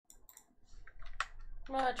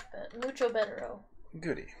Much better. Mucho better.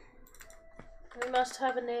 Goody. We must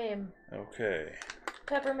have a name. Okay.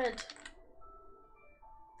 Peppermint.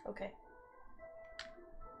 Okay.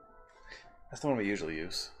 That's the one we usually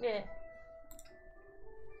use. Yeah.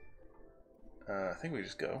 I think we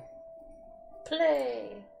just go.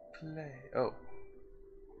 Play. Play. Oh.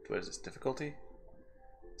 What is this? Difficulty?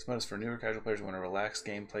 This mode is for newer casual players who want a relaxed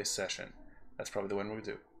gameplay session. That's probably the one we'll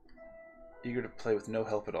do. Eager to play with no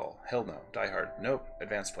help at all. Hell no. Die hard. Nope.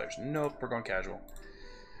 Advanced players. Nope. We're going casual.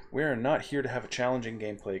 We are not here to have a challenging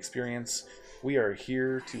gameplay experience. We are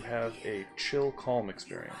here to have a chill, calm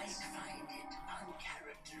experience. I find it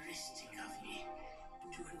uncharacteristic of me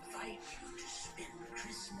to invite you to spend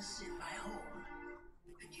Christmas in my home.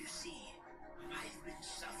 But you see, I've been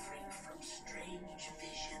suffering from strange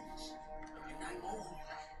visions, and I'm old.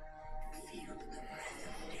 Feel the breath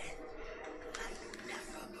of death like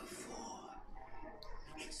never before.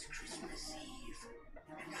 It's Christmas Eve,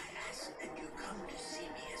 and I ask that you come to see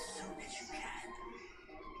me as soon as you can.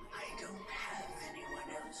 I don't have anyone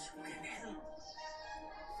else who can help.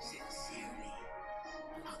 Sincerely,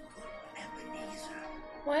 Uncle Ebenezer.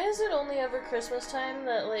 Why is it only ever Christmas time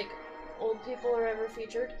that, like, old people are ever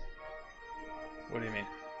featured? What do you mean?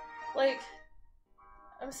 Like,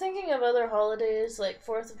 I'm thinking of other holidays, like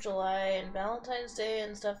 4th of July and Valentine's Day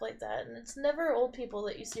and stuff like that, and it's never old people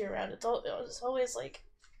that you see around. It's always, like,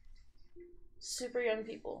 super young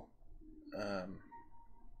people.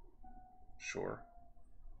 Sure.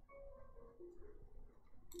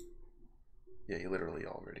 Yeah, you literally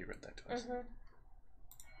already read that to us.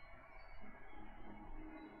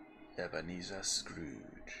 Ebenezer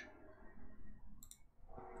Scrooge.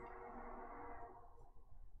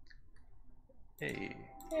 Hey.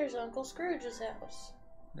 Here's Uncle Scrooge's house.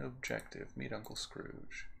 No objective. Meet Uncle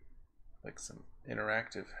Scrooge. Like some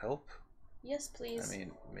interactive help? Yes, please. I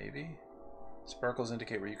mean, maybe? Sparkles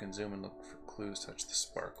indicate where you can zoom and look for clues. Touch the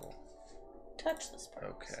sparkle. Touch the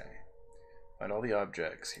sparkles. Okay. Find all the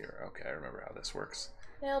objects here. Okay, I remember how this works.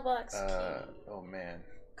 Mailbox key. Oh man.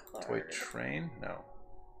 Card. Toy train? No.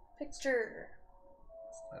 Picture.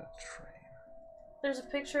 It's not a train. There's a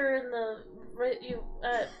picture in the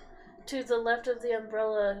to the left of the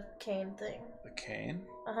umbrella cane thing. The cane?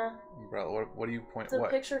 Uh-huh. Umbrella. What do you point? The what?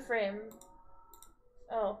 picture frame.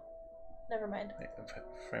 Oh. Never mind.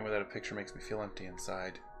 A frame without a picture makes me feel empty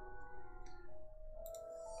inside.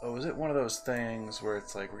 Oh, is it one of those things where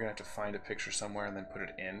it's like we're gonna have to find a picture somewhere and then put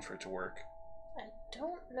it in for it to work? I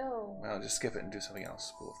don't know. Well, just skip it and do something else.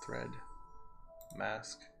 Spool of thread.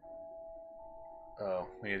 Mask. Oh,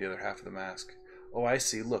 we need the other half of the mask. Oh, I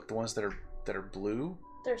see. Look, the ones that are blue.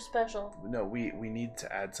 They're special. No, we need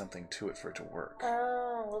to add something to it for it to work.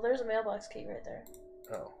 Oh, well, there's a mailbox key right there.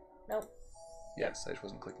 Oh. Nope. Yes, I just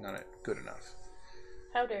wasn't clicking on it good enough.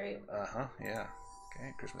 How dare you? Uh-huh, yeah.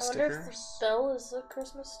 Okay, Christmas I wonder stickers. if the bell is a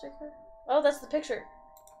Christmas sticker. Oh, that's the picture.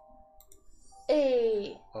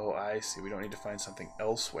 Hey. Oh, I see. We don't need to find something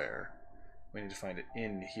elsewhere. We need to find it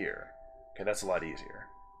in here. Okay, that's a lot easier.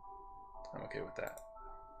 I'm okay with that.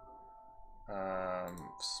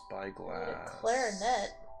 Spyglass. A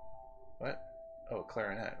clarinet. What? Oh,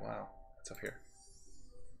 clarinet. Wow, that's up here.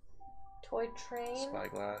 Toy train.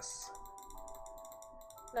 Spyglass.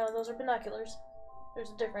 No, those are binoculars. There's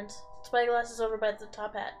a difference. Spyglass is over by the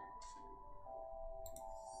top hat.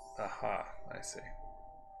 Aha, I see.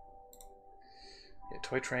 Yeah,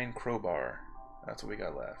 toy train, crowbar. That's what we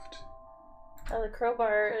got left. Oh, the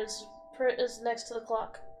crowbar is next to the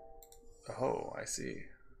clock. Oh, I see.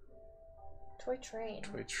 Toy train.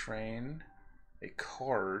 Toy train, a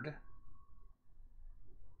card,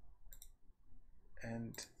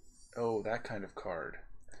 and oh, that kind of card.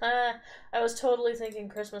 I was totally thinking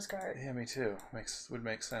Christmas card. Yeah, me too. Would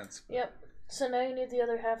make sense. But... Yep. So now you need the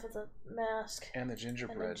other half of the mask. And the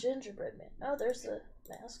gingerbread. And the gingerbread man. Oh, there's the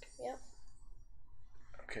mask. Yep.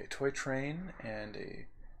 Okay, toy train and a...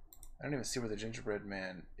 I don't even see where the gingerbread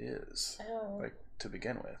man is. I don't. Like, to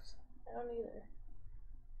begin with. I don't either.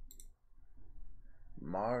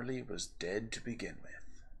 Marley was dead to begin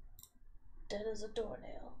with. Dead as a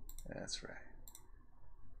doornail. That's right.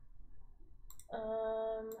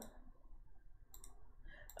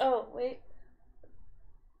 Oh, wait.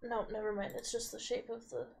 No, never mind. It's just the shape of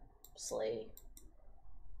the sleigh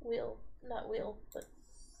wheel. Not wheel, but...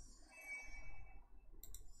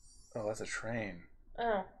 Oh, that's a train.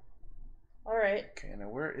 Oh. Alright. Okay, now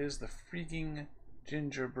where is the freaking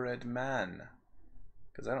gingerbread man?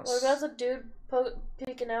 Because I don't... What about the dude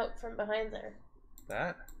peeking out from behind there?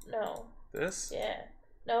 That? No. This? Yeah.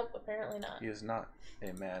 Nope, apparently not. He is not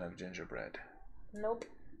a man of gingerbread. Nope.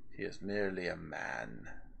 He is merely a man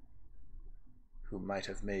who might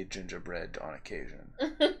have made gingerbread on occasion.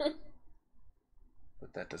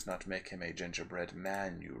 But that does not make him a gingerbread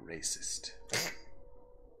man, you racist.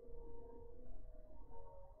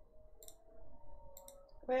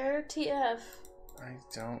 Where TF? I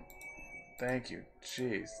don't... Thank you.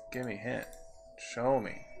 Jeez, give me a hint. Show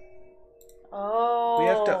me. Oh. We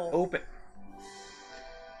have to open...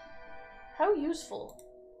 How useful.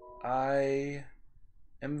 I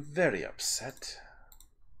am very upset.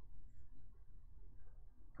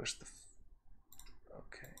 Push the...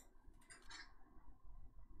 Okay.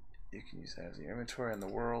 You can use that as your inventory in the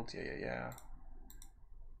world. Yeah.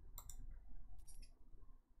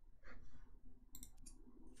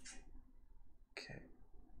 Okay.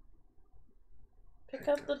 Pick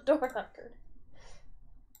up the door knocker.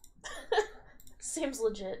 Seems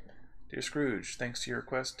legit. Dear Scrooge, thanks to your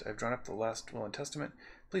request, I've drawn up the last will and testament.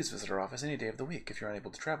 Please visit our office any day of the week. If you're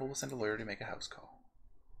unable to travel, we'll send a lawyer to make a house call.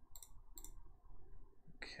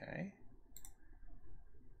 Okay.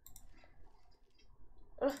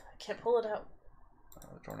 Ugh, I can't pull it out.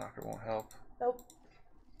 The door knocker won't help. Nope.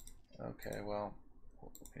 Okay, well,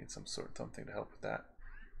 we need something to help with that.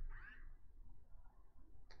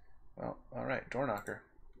 Well, alright, door knocker.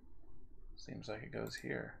 Seems like it goes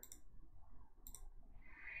here.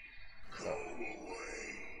 Go away.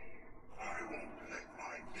 I won't let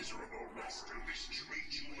my miserable master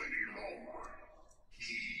mistreat you any longer.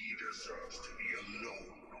 He deserves to be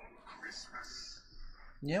alone on Christmas.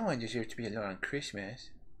 No one deserves to be alone on Christmas.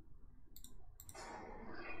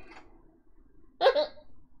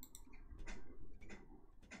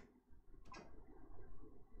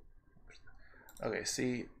 Okay,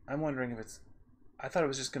 see, I'm wondering if it's... I thought it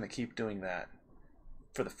was just going to keep doing that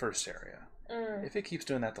for the first area. If it keeps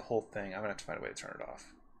doing that the whole thing, I'm going to have to find a way to turn it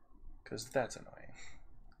off. Because that's annoying.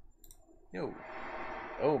 Yo.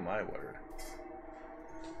 Oh my word.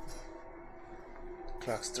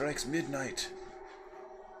 Clock strikes midnight.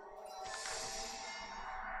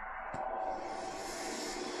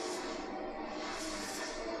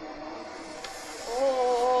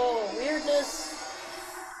 Oh, weirdness.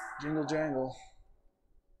 Jingle jangle.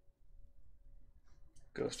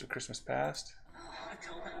 Ghost of Christmas Past. Oh,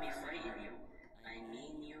 don't let me frighten you. I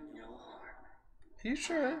mean you no harm. Are you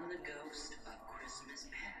sure? I'm the ghost of Christmas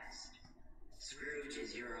past. Scrooge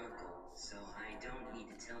is your uncle, so I don't need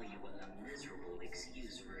to tell you what a miserable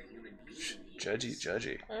excuse for a human being is.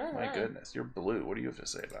 Judgy. My goodness, you're blue. What do you have to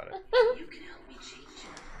say about it? You can help me change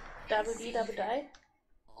him. Dabba dee dabba die.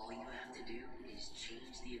 All you have to do is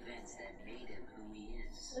change the events that made him who he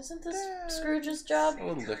is. Isn't this Scrooge's job? A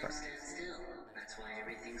little different. Stand still. That's why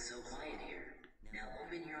everything's so quiet here. Now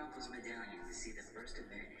open your uncle's medallion to see the first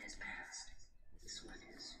event has passed. This one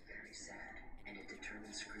is very sad, and it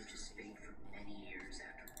determines Scrooge's fate for many years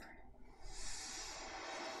afterward.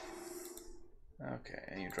 Okay,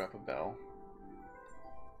 and you drop a bell.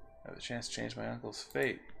 I have a chance to change my uncle's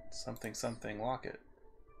fate. Something, lock it.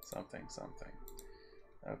 Something.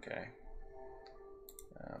 Okay.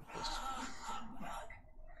 Humbug.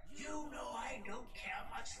 You know I don't care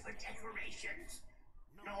much for decorations,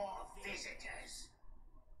 nor visitors.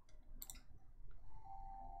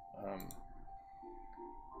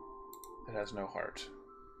 It has no heart.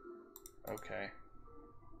 Okay.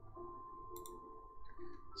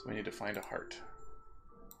 So we need to find a heart.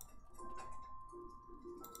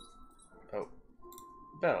 Oh.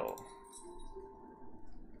 Bell.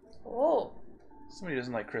 Oh. Somebody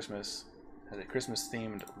doesn't like Christmas. Has a Christmas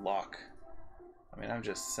themed lock. I mean, I'm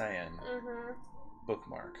just saying.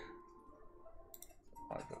 Bookmark.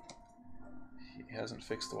 He hasn't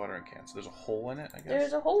fixed the watering can, so there's a hole in it, I guess.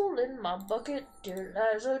 There's a hole in my bucket, dear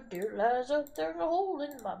Liza, dear Liza. There's a hole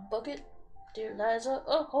in my bucket, dear Liza,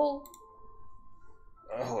 a hole.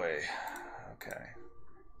 Ahoy. Okay.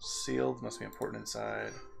 Sealed, must be important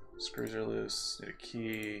inside. Screws are loose, need a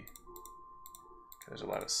key. Okay, there's a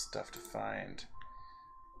lot of stuff to find.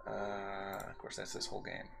 Of course, that's this whole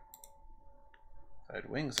game. If I had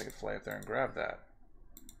wings, I could fly up there and grab that.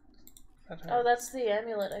 Oh, that's the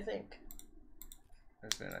amulet, I think.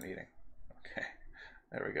 There's been an eating. Okay.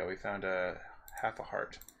 There we go. We found half a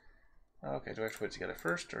heart. Okay, do I have to put it together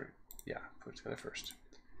first? Or yeah, put it together first.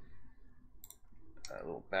 A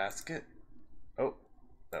little basket. Oh,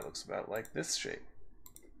 that looks about like this shape.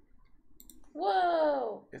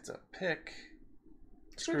 Whoa! It's a pick.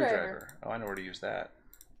 Screwdriver. Oh, I know where to use that.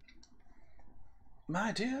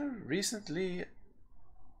 My dear, recently,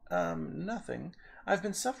 nothing. I've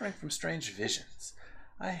been suffering from strange visions.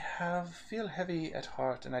 I feel heavy at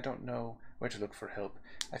heart and I don't know where to look for help.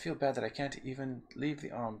 I feel bad that I can't even leave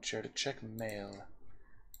the armchair to check mail.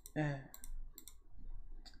 There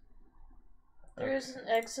is an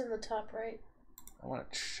X in the top right. I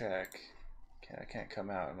want to check. I can't come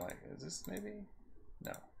out. I'm like, is this maybe?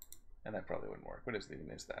 No. And that probably wouldn't work. What is even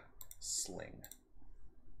is that? Sling.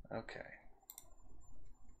 Okay.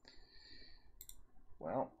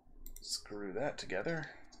 Well, screw that together.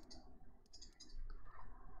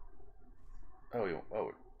 Oh,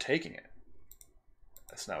 we're taking it.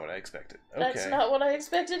 That's not what I expected. Okay. That's not what I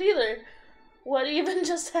expected either. What even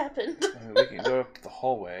just happened? I mean, we can go up the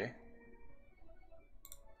hallway.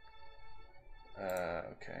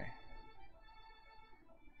 Okay.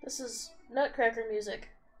 This is Nutcracker music.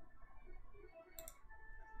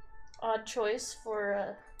 Odd choice for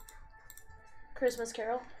a Christmas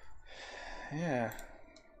Carol. Yeah.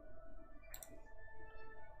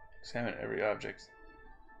 Examine every object.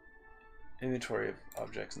 Inventory of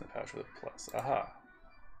objects in the pouch with a plus. Aha.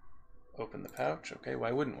 Open the pouch. Okay,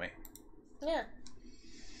 why wouldn't we? Yeah.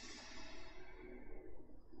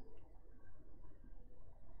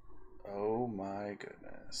 Oh my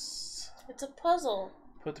goodness. It's a puzzle.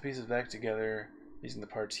 Put the pieces back together using the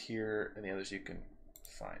parts here and the others you can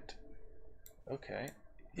find. Okay.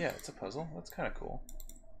 Yeah, it's a puzzle. That's kind of cool.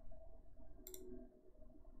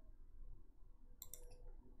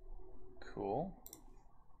 Cool.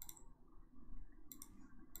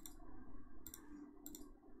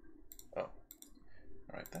 Oh.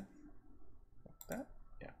 Alright then. Like that.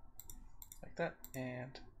 Yeah. Like that.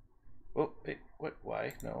 And... Oh, wait. What?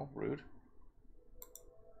 Why? No. Rude.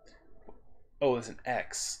 Oh, there's an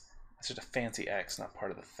X. It's just a fancy X, not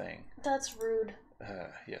part of the thing. That's rude.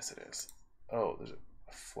 Yes, it is. Oh, there's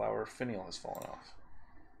a flower finial has fallen off.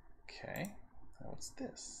 Okay. Now what's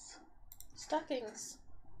this? Stockings.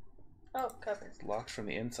 Oh, cupboard. It's locked from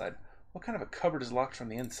the inside. What kind of a cupboard is locked from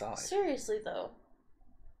the inside? Seriously, though.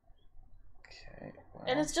 Okay. Well,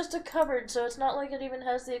 And it's just a cupboard, so it's not like it even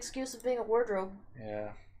has the excuse of being a wardrobe. yeah.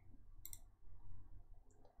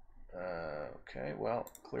 Okay, well,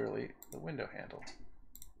 clearly the window handle.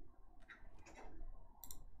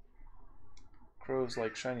 Crows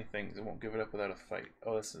like shiny things and won't give it up without a fight.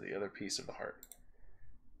 Oh, this is the other piece of the heart.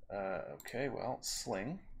 Okay, well,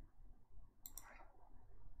 sling.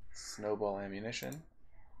 Snowball ammunition.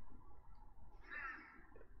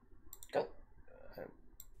 Go.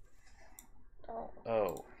 Oh.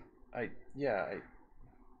 Oh.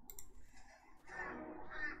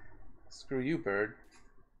 Screw you, bird.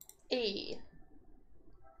 E.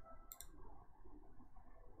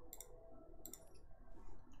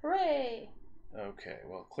 Hooray! Okay,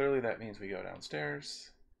 well, clearly that means we go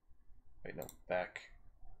downstairs. Wait, no, back.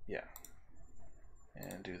 Yeah.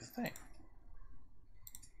 And do the thing.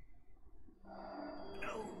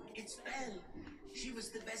 Oh, it's Belle. She was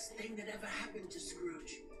the best thing that ever happened to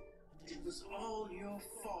Scrooge. It was all your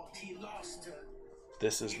fault he lost her.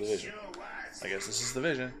 This is the vision. Sure was. I guess this is the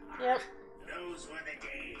vision. Yep. Those were the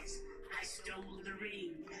days. I stole the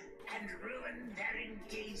ring and ruined their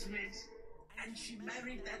engagement. And she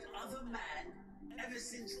married that other man. Ever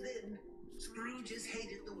since then, Scrooge has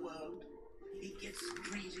hated the world. He gets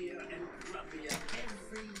greedier and grumpier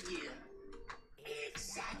every year.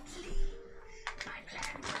 Exactly. My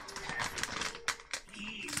plan worked perfectly.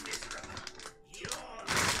 He's miserable. You're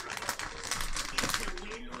miserable. It's a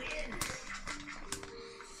win-win.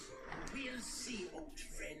 We'll see, old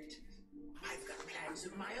friend. I've got plans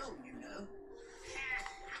of my own, you know.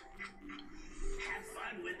 Have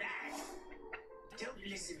fun with that. Don't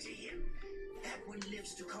listen to him. That one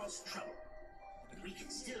lives to cause trouble. But we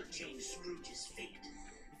can still change Scrooge's fate.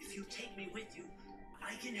 If you take me with you,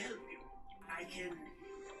 I can help you. I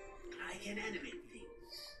can animate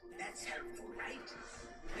things. That's helpful, right?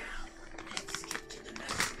 Now, let's get to the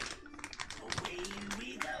nursery. Away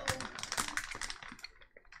we go.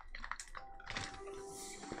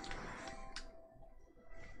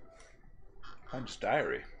 Punch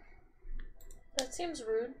diary. That seems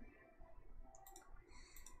rude.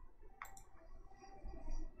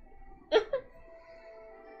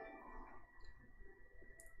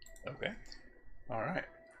 Okay. Alright.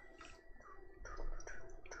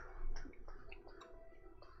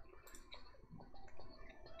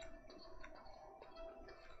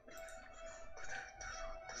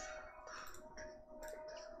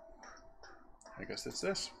 I guess it's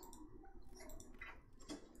this.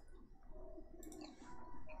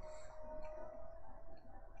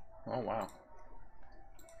 Oh, wow.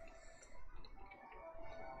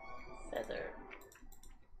 Feather.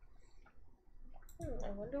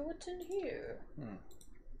 I wonder what's in here.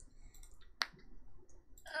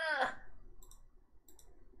 Ah!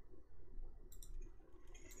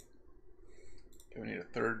 Okay, we need a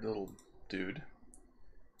third little dude.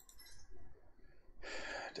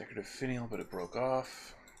 Decorative finial, but it broke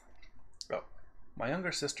off. Oh, My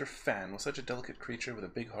younger sister, Fan, was such a delicate creature with a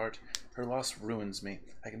big heart. Her loss ruins me.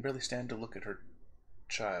 I can barely stand to look at her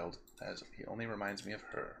child, as he only reminds me of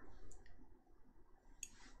her.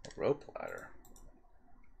 A rope ladder.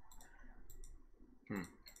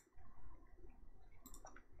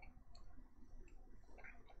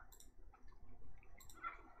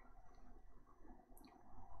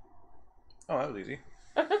 Oh, that was easy.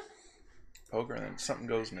 Poker, and then something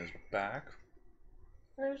goes in his back.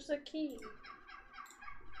 Where's the key?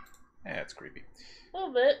 It's creepy. A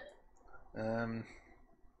little bit.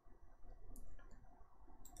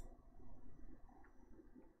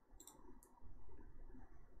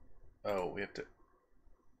 Oh, we have to...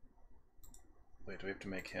 Wait, do we have to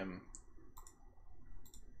make him...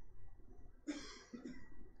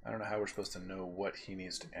 I don't know how we're supposed to know what he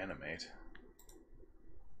needs to animate.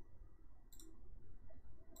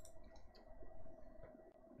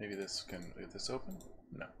 Maybe this can... Is this open?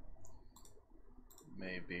 No.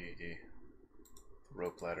 Maybe the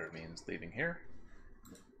rope ladder means leaving here.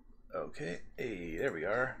 Okay, hey, there we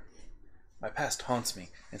are. My past haunts me.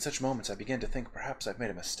 In such moments I begin to think perhaps I've made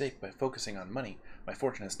a mistake by focusing on money. My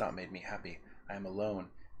fortune has not made me happy. I am alone.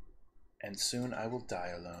 And soon I will die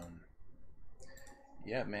alone.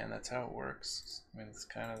 Yeah, man, that's how it works. I mean, it's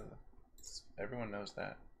kind of... everyone knows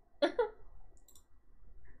that.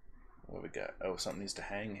 What we got? Oh, something needs to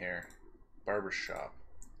hang here. Barber shop.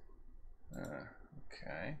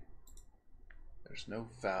 Okay. There's no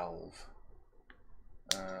valve.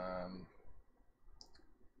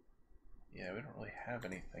 Yeah, we don't really have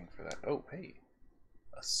anything for that. Oh, hey.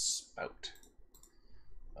 A spout.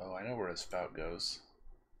 Oh, I know where a spout goes.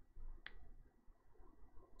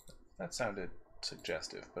 That sounded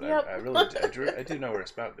suggestive, but yep. I really I do know where a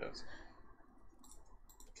spout goes.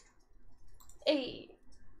 Hey.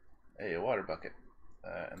 Hey, a water bucket.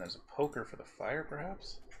 And there's a poker for the fire,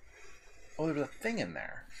 perhaps? Oh, there was a thing in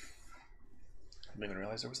there. I didn't even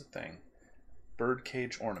realize there was a thing.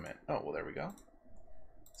 Birdcage ornament. Oh, well, there we go.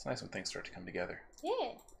 It's nice when things start to come together.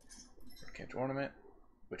 Yeah. Birdcage ornament,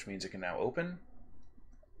 which means it can now open.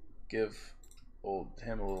 Give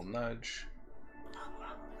him a little nudge.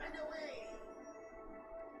 Up and away.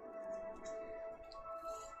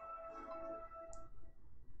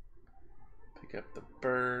 Pick up the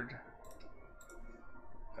bird.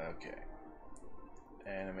 Okay.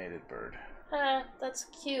 Animated bird. Ah, that's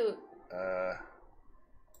cute. I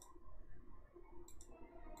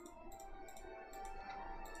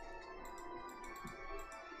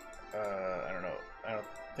don't know. I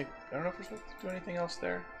don't know if we're supposed to do anything else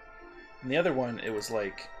there. In the other one, it was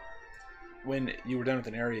like when you were done with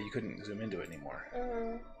an area, you couldn't zoom into it anymore. I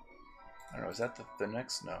don't know. Is that the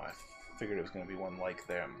next? No, I figured it was going to be one like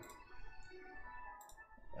them.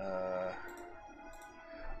 Oh,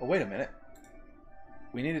 wait a minute.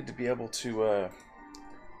 We needed to be able to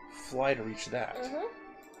fly to reach that.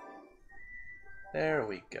 There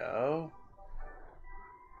we go.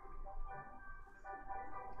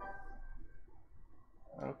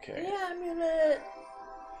 Okay. The amulet.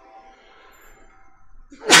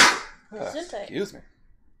 Excuse me.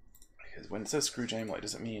 Because when it says Scrooge amulet,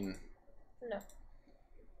 does it mean... No.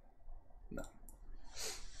 No.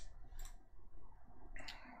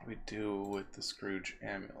 What do we do with the Scrooge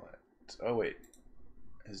amulet? Oh, wait.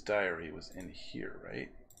 His diary was in here,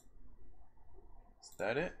 right? Is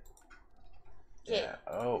that it? Yeah.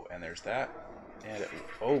 Oh, and there's that. And it...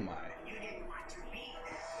 Oh, my. You didn't want to read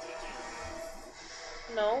that, did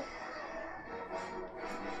you? No.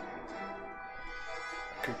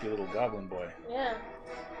 Creepy little goblin boy. Yeah.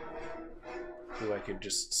 Who I could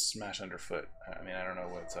just smash underfoot. I mean, I don't know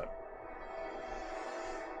what's up.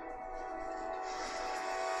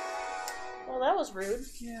 Well, that was rude.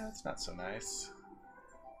 Yeah, that's not so nice.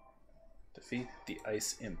 Defeat the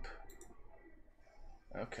ice imp.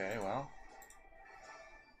 Okay, well.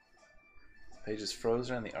 The page is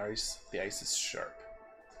frozen and the ice is sharp.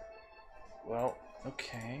 Well,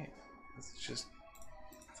 okay. It's just...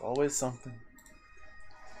 It's always something.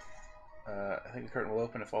 I think the curtain will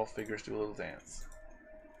open if all figures do a little dance.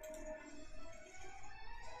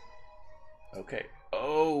 Okay.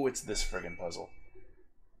 Oh, it's this friggin' puzzle.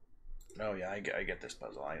 Oh, yeah, I get this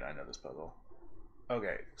puzzle. I know this puzzle.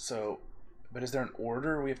 Okay, so... But is there an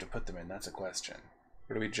order we have to put them in? That's a question.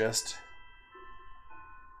 Or do we just...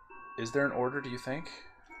 Is there an order, do you think?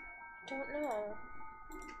 Don't know.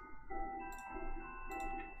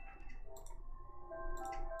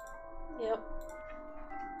 Yep.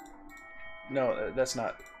 No, that's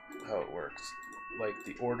not how it works. Like,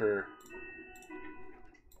 the order...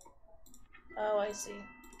 Oh, I see.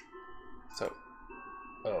 So...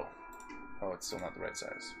 Oh, it's still not the right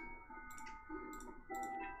size.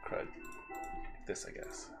 Crud. this, I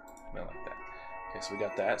guess. Mill like that. Okay, so we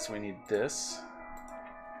got that. So we need this.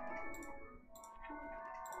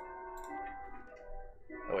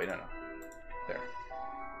 Oh wait, no. There.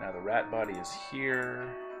 Now the rat body is here.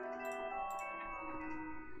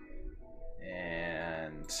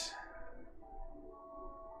 And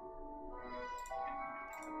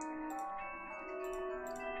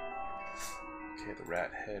okay, the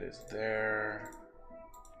rat head is there.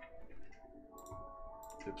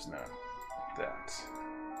 Oops, no. That.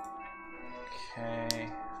 Okay.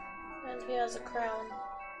 And he has a crown.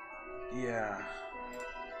 Yeah.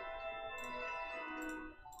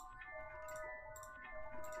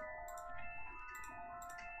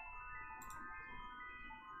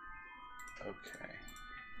 Okay.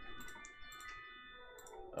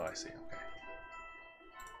 Oh, I see. Okay.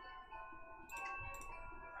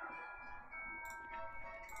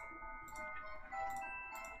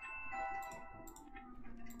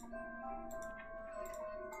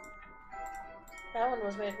 That one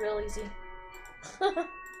was made real easy.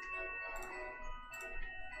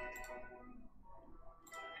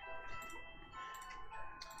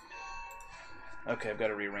 Okay, I've got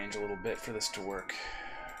to rearrange a little bit for this to work.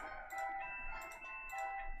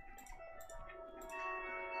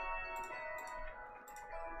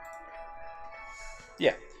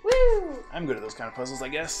 Yeah. Woo! I'm good at those kind of puzzles, I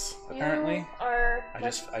guess. Apparently. You are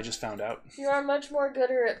I just found out. You are much more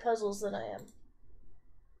gooder at puzzles than I am.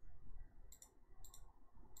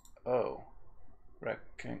 Oh. Rat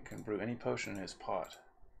can brew any potion in his pot.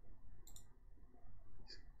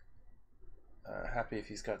 Happy if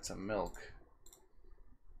he's got some milk.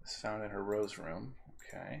 It's found in her rose room.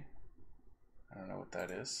 Okay. I don't know what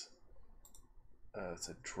that is. It's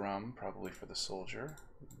a drum, probably for the soldier.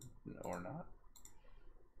 Or not.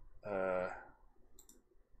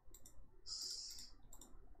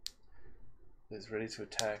 Is ready to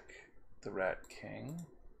attack the Rat King.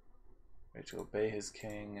 Ready to obey his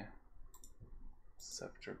king.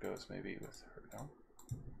 Scepter goes maybe with her, no?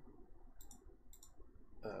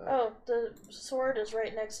 Oh, the sword is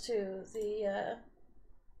right next to the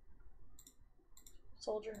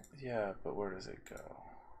soldier. Yeah, but where does it go?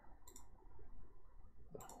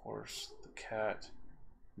 The horse, the cat,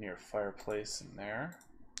 near fireplace in there.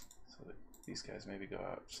 So that these guys maybe go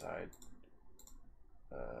outside.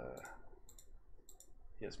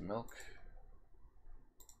 He has milk.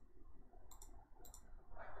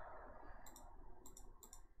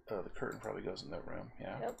 Oh, the curtain probably goes in that room,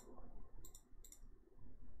 yeah. Yep.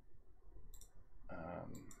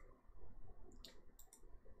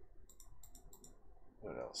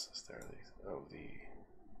 What else is there? Oh,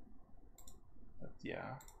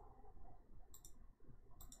 yeah.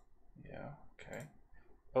 Yeah, okay.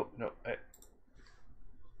 Oh, no.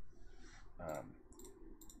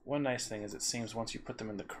 One nice thing is it seems once you put them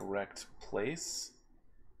in the correct place,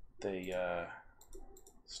 they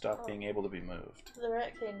stop being able to be moved. The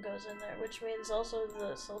Rat King goes in there, which means also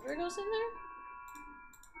the soldier goes in there?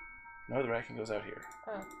 No, the Rat King goes out here.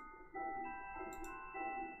 Oh.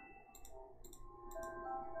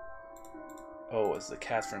 Oh, it's the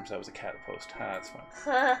cat's room, so that was a cat post. Ah, that's fine.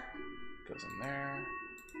 Goes in there.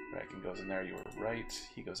 Rat King goes in there, you were right.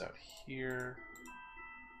 He goes out here.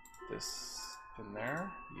 This in there,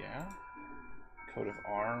 yeah. Coat of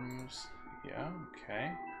arms, yeah,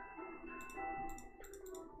 okay.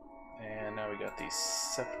 And now we got the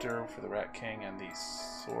scepter for the Rat King and the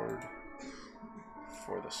sword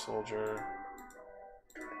for the soldier.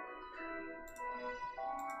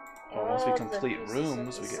 Oh, once we complete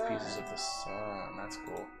rooms, we get pieces of the sun. That's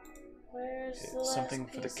cool. Where's Okay, the last something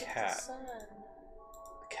for the piece of cat. The sun?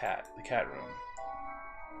 The cat room.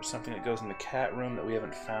 There's something that goes in the cat room that we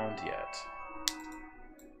haven't found yet.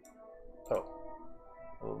 Oh,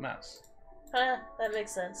 a little mouse. Huh, that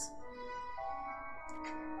makes sense.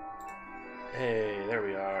 Hey, there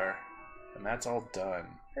we are. And that's all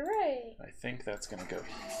done. Hooray! I think that's gonna go.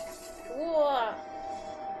 Whoa!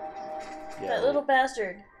 Yeah, That little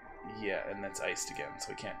bastard. Yeah, and that's iced again, so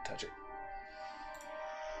we can't touch it.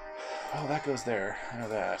 Oh, that goes there. I know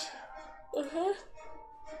that. Uh-huh.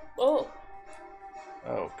 Oh.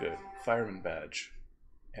 Oh, good. Fireman badge.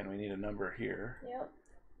 And we need a number here. Yep.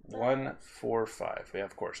 1, 4, 5. Yeah,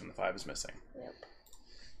 of course, and the 5 is missing. Yep.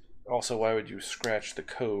 Also, why would you scratch the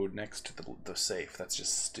code next to the safe? That's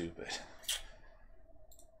just stupid.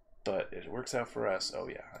 But it works out for us. Oh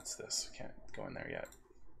yeah, that's this. We can't go in there yet.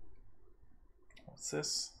 What's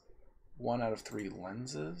this? 1 out of 3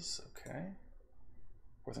 lenses. Okay.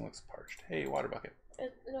 Everything looks parched. Hey, water bucket.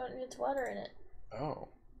 No, it needs water in it. Oh.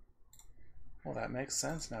 Well, that makes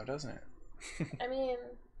sense now, doesn't it? I mean...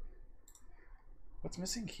 What's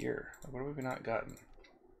missing here? What have we not gotten?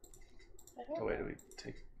 I don't Oh wait, know. do we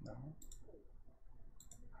take... no?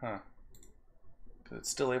 Huh. Because it's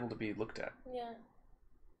still able to be looked at. Yeah.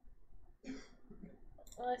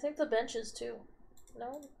 Well, I think the bench is too.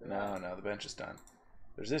 No? No, the bench is done.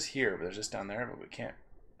 There's this here, but there's this down there, but we can't...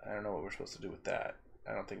 I don't know what we're supposed to do with that.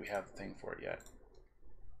 I don't think we have the thing for it yet.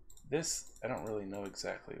 This, I don't really know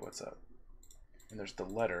exactly what's up. And there's the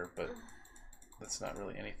letter, but that's not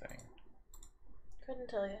really anything. Couldn't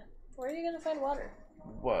tell you. Where are you gonna find water?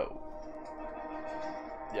 Whoa.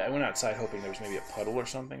 Yeah, I went outside hoping there was maybe a puddle or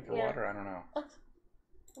something for Yeah. water. I don't know.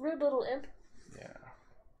 Rude little imp. Yeah.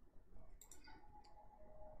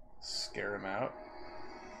 Scare him out.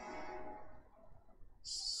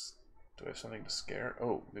 Do I have something to scare?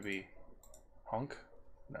 Oh, maybe honk?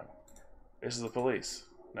 No. This is the police.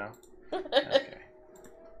 No? Okay.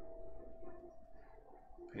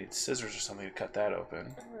 I need scissors or something to cut that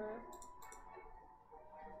open.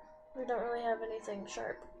 We don't really have anything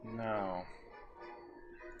sharp. No.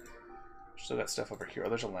 Still got stuff over here. Oh,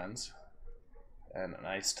 there's a lens. And an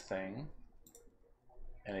iced thing.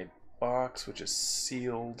 And a box which is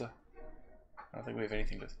sealed. I don't think we have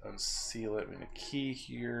anything to unseal it. We have a key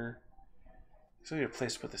here. So we need a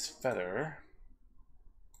place to put this feather.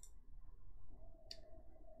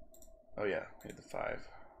 Oh yeah, we need the 5.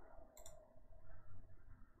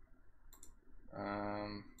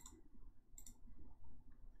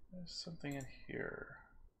 There's something in here.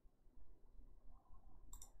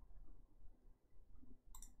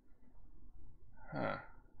 Huh.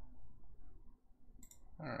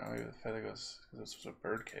 I don't know, maybe the feather goes, because this was a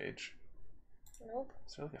bird cage. Nope.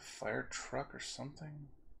 Is there like a fire truck or something?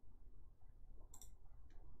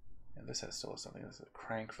 Yeah, this still has something. There's a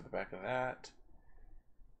crank for the back of that.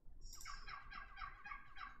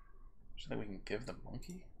 Something we can give the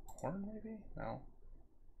monkey? Horn, maybe? No.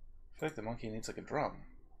 I feel like the monkey needs like a drum.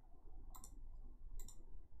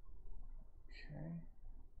 Okay.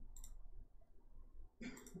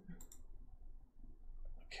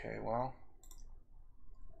 Okay, well.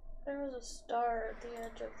 There was a star at the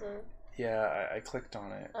edge of the... Yeah, I clicked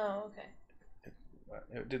on it. Oh, okay.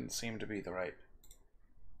 It didn't seem to be the right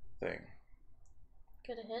thing.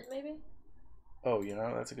 Get a hint, maybe? Oh, you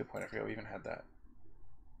know, that's a good point. I forgot we even had that.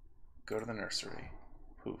 Go to the nursery.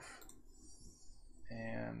 Poof.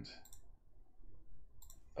 And...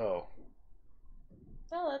 oh.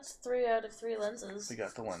 Well, that's 3 out of 3 lenses. We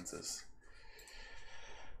got the lenses.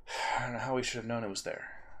 I don't know how we should have known it was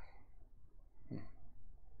there.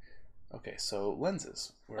 Okay, so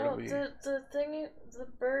lenses. Where do we... the thingy, the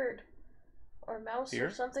bird. Or mouse Here?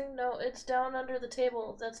 or something? No, it's down under the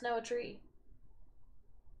table. That's now a tree.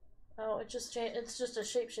 Oh, it's just a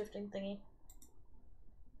shape-shifting thingy.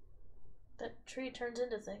 That tree turns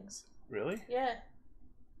into things. Really? Yeah.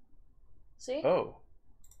 See? Oh.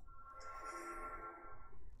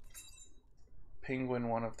 Penguin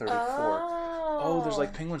 1 of 34. Oh, there's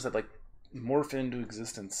like penguins that like morph into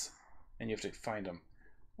existence and you have to find them.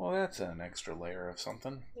 Well, that's an extra layer of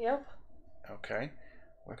something. Yep. Okay.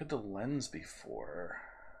 Where could the lens be for?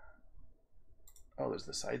 Oh, there's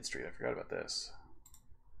the side street. I forgot about this.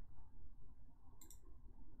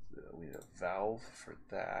 We need a valve for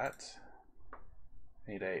that.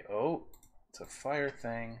 Need a... oh, it's a fire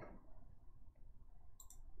thing.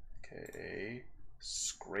 Okay, a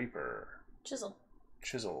scraper.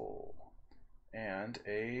 Chisel. And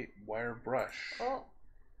a wire brush. Oh.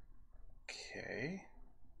 Okay.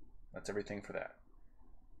 That's everything for that.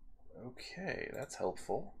 Okay, that's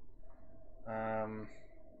helpful.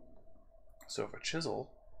 So for chisel,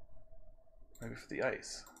 maybe for the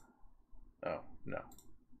ice. Oh, no.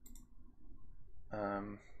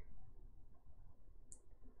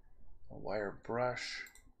 A wire brush,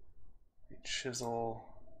 a chisel.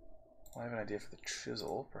 Well, I have an idea for the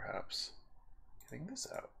chisel, perhaps. Getting this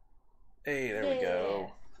out. Hey, there we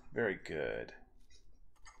go. Very good.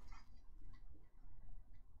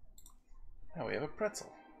 Now we have a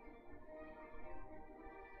pretzel.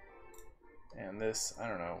 And this, I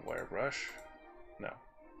don't know, wire brush? No.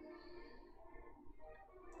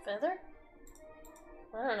 Feather?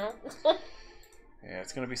 I don't know. Yeah,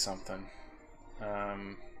 it's gonna be something.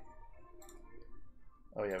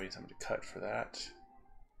 Oh yeah, we need something to cut for that.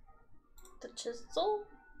 The chisel?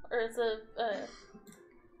 Or the,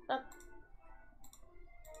 oh.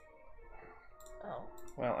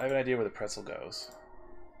 Well, I have an idea where the pretzel goes.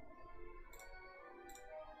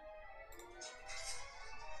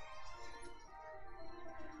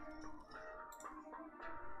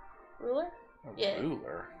 Ruler? A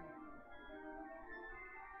ruler?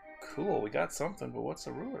 Cool, we got something, but what's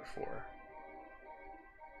a ruler for?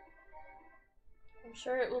 I'm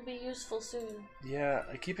sure it will be useful soon. Yeah,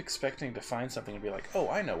 I keep expecting to find something and be like, oh,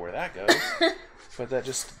 I know where that goes. But that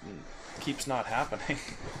just keeps not happening.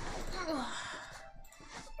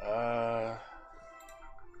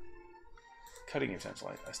 Cutting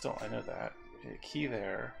utensil. I know that. Okay, key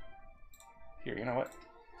there. Here, you know what?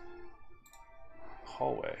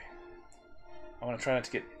 Hallway. I want to try not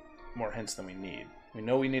to get more hints than we need. We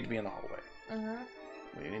know we need to be in the hallway.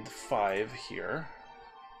 We need the 5 here.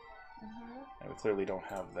 And we clearly don't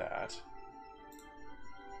have that.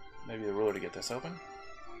 Maybe the ruler to get this open?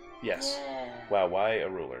 Yes. Yeah. Wow, why a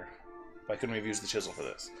ruler? Why couldn't we have used the chisel for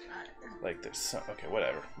this? Like, there's some... Okay,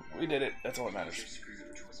 whatever. We did it. That's all that matters.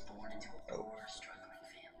 Scrooge was born into a poor, struggling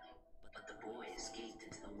family. But the boy escaped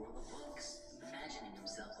into the world of books, imagining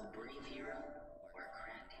himself a brave hero or a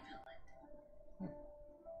crafty villain.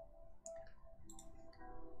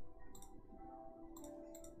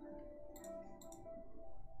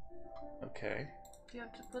 Okay. Do you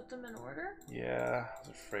have to put them in order? Yeah, I was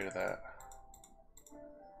afraid of that.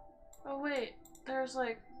 Oh wait, there's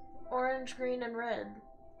like orange, green, and red.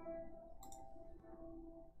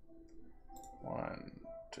 1,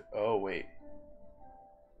 2... Oh, wait.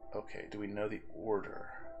 Okay, do we know the order?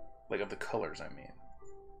 Like, of the colors, I mean.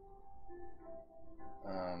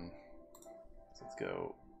 So let's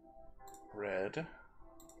go red,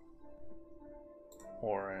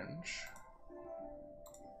 orange,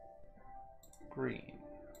 green.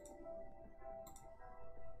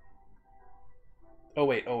 Oh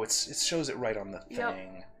wait, oh it shows it right on the thing.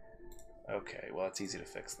 Yep. Okay, well it's easy to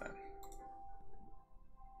fix then.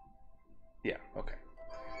 Yeah, okay.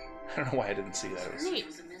 I don't know why I didn't see that. It was... Neat. He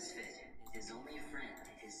was a misfit. His only friend,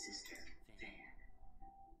 his sister, Van.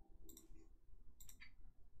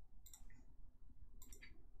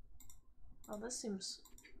 Oh, this seems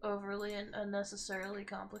overly and unnecessarily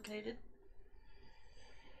complicated.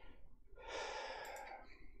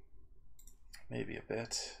 Maybe a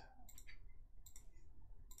bit.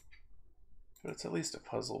 But it's at least a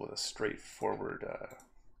puzzle with a straightforward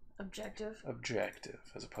Objective. objective,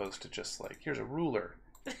 as opposed to just like, here's a ruler.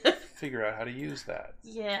 Figure out how to use that.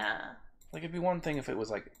 Yeah. Like, it'd be one thing if it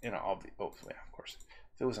was like, you know, obvious. Oh, yeah, of course.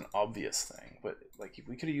 If it was an obvious thing, but like,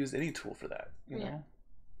 we could have used any tool for that, you know?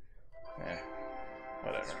 Eh,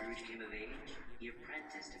 whatever. Scrooge came of age. He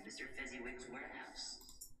apprenticed in Mr. Fezziwig's warehouse.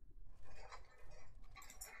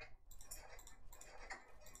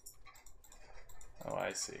 Oh,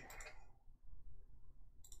 I see.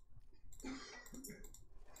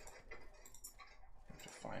 Have to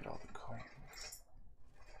find all the coins.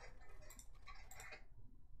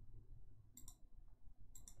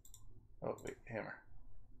 Oh, wait, hammer.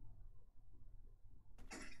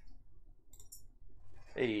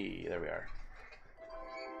 Hey, there we are.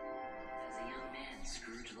 As a young man,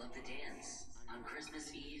 Scrooge loved to dance. On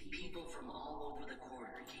Christmas Eve, people from all over the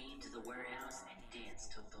quarter came to the warehouse and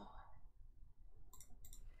danced till dawn.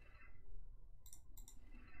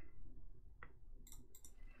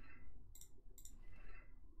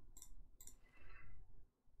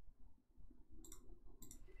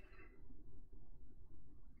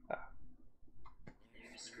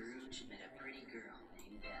 There, Scrooge met a pretty girl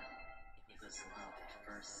named Belle. It was love at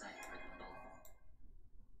first sight for them both.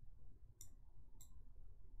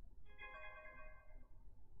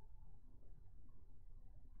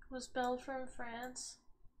 Was Belle from France?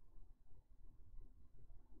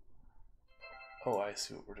 Oh, I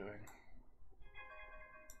see what we're doing.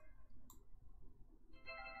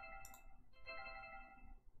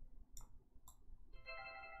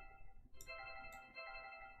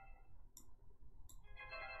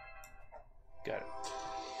 Got it.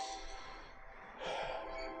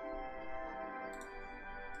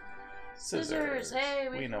 Scissors, hey,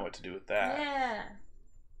 we know what to do with that. Yeah.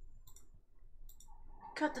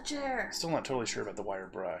 Cut the chair. Still not totally sure about the wire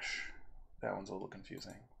brush. That one's a little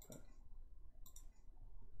confusing. But...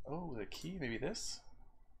 Oh, the key? Maybe this?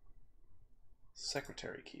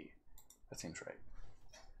 Secretary key. That seems right.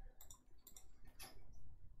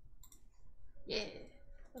 Yeah.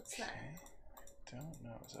 What's that? Okay. Don't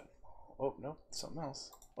know. Is that... Oh, no. Something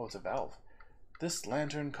else. Oh, it's a valve. This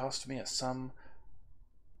lantern cost me a sum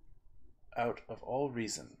out of all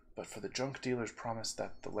reason, but for the junk dealer's promise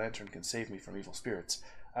that the lantern can save me from evil spirits,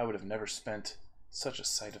 I would have never spent such a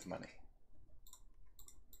sight of money.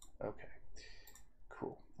 Okay.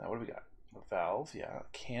 Cool. Now what do we got? A valve, yeah.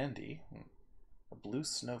 Candy. A blue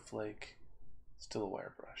snowflake. Still a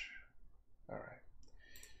wire brush. Alright.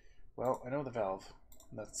 Well, I know the valve.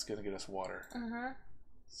 That's going to get us water.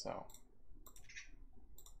 So.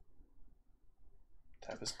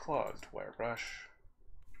 Tap is clogged. Wire brush.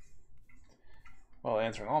 Well,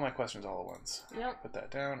 answering all my questions all at once. Yep. Put that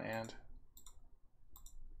down and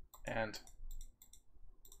And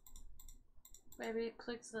Maybe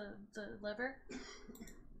click the lever.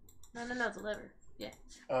 No, the lever. Yeah.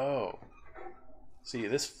 oh, see,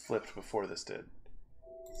 this flipped before this did,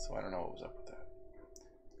 so I don't know what was up with that.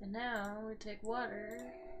 And now we take water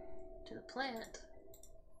to the plant.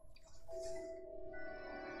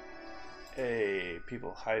 Hey,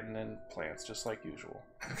 people hiding in plants just like usual.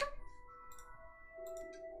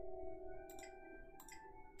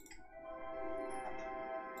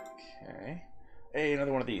 Okay. Hey,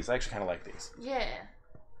 another one of these. I actually kind of like these. Yeah.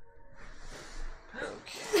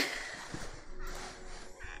 Okay.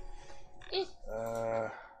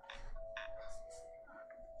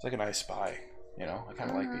 It's like an I Spy, you know? I kind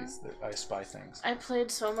of like these, the I Spy things. I played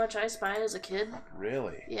so much I Spy as a kid.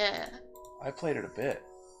 Really? Yeah. I played it a bit,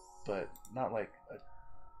 but not like a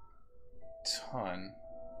ton.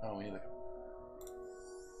 Oh, we need like...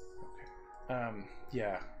 Okay.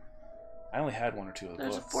 Yeah. I only had one or two of the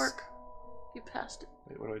There's books. a fork. You passed it.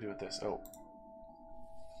 Wait, what do I do with this? Oh.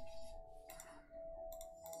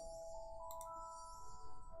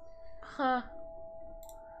 Huh.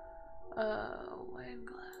 Wine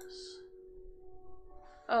glass.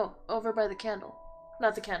 Oh, over by the candle.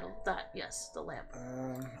 Not the candle. That, yes, the lamp.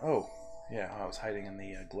 Oh. Yeah, I was hiding in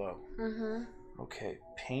the glow. Mm-hmm. Okay,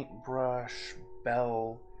 paintbrush,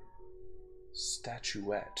 bell,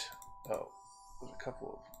 statuette. Oh, there's a couple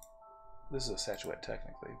of... This is a statuette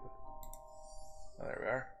technically, but... Oh, there we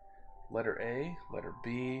are. Letter A, letter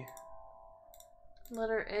B.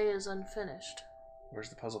 Letter A is unfinished. Where's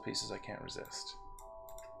the puzzle pieces I can't resist?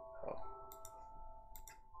 Oh.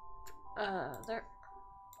 There.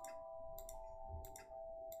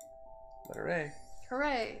 Letter A.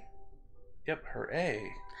 Hooray! Yep, her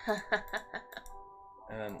A.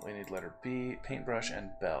 And then we need letter B, paintbrush,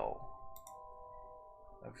 and bell.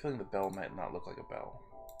 I'm feeling the bell might not look like a bell.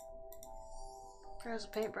 There's a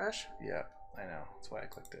paintbrush. Yeah, I know. That's why I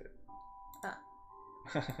clicked it. Ah.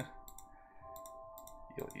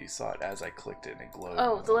 You saw it as I clicked it and it glowed.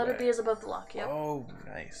 Oh, the letter B is above the lock, yep. Oh,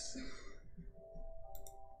 nice.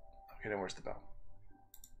 Okay, now where's the bell?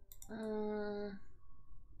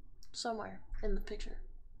 Somewhere in the picture.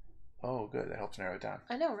 Oh, good. That helps narrow it down.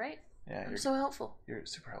 I know, right? Yeah, I'm so helpful. You're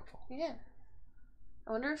super helpful. Yeah.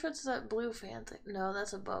 I wonder if it's that blue fan thing. No,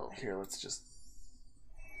 that's a bow. Here, let's just...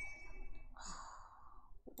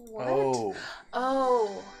 What? Oh.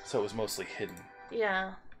 Oh. So it was mostly hidden.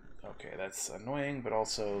 Yeah. Okay, that's annoying, but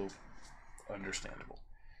also understandable.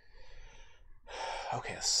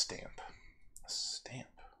 Okay, a stamp. A stamp.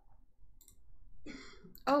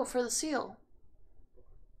 Oh, for the seal.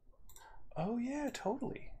 Oh, yeah,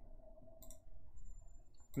 totally.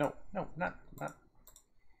 No, not.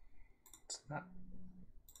 It's not.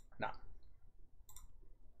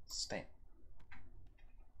 Stamp.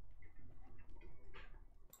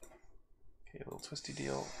 Okay, a little twisty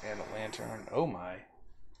deal and a lantern. Oh my.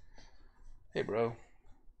 Hey, bro.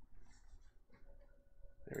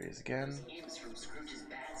 There he is again. Those imps from Scrooge's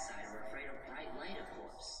bad side are afraid of bright light, of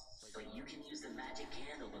course. But you can use the magic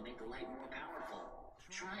candle to make the light more powerful.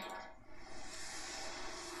 Try it.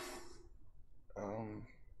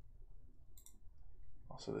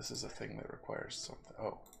 Also, this is a thing that requires something.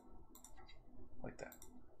 Oh. Like that.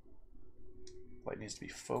 Light needs to be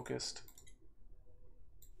focused.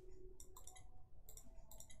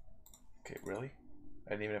 Okay, really?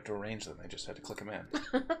 I didn't even have to arrange them. I just had to click them in.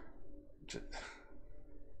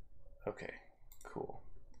 Okay, cool.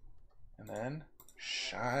 And then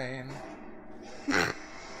shine.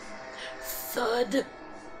 Thud.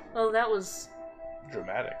 Oh, that was...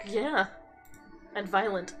 Dramatic. Yeah. And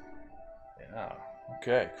violent. Yeah.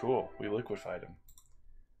 Okay, cool. We liquefied him.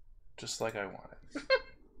 Just like I wanted.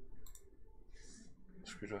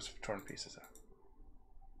 Scrooge has torn pieces out.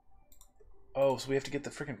 Oh, so we have to get the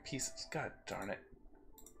freaking pieces. God darn it.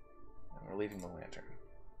 And we're leaving the lantern.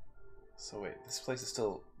 So wait, this place is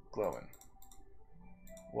still glowing.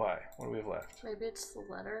 Why? What do we have left? Maybe it's the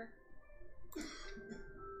letter?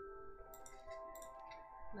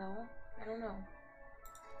 No? I don't know.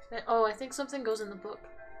 Oh, I think something goes in the book.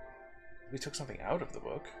 We took something out of the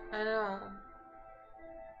book. I know.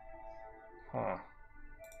 Huh.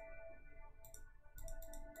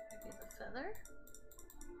 Maybe the feather?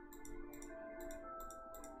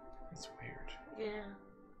 That's weird. Yeah.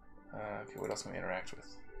 Okay, what else can we interact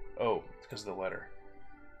with? Oh, because of the letter.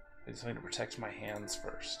 I need something to protect my hands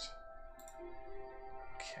first.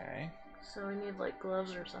 Okay. So we need, like,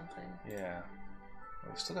 gloves or something. Yeah.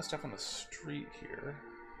 Well, we've still got stuff on the street here.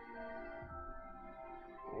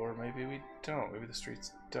 Or maybe we don't. Maybe the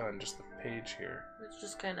street's done, just the page here. It's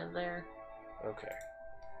just kind of there. Okay.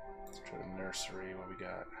 Let's try the nursery. What we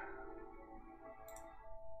got?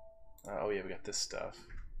 Oh yeah, we got this stuff.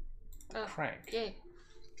 Oh, Crank. yay.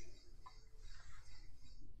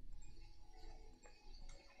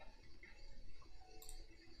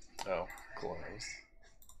 Oh, gloves.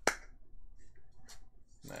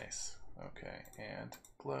 Nice. Okay, and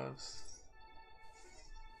gloves.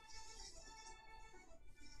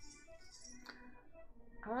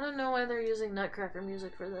 I want to know why they're using Nutcracker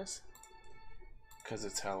music for this. Because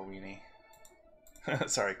it's Halloweeny.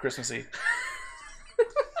 Sorry, Christmassy.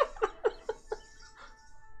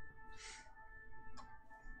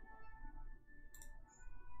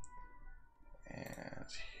 And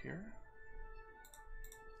here.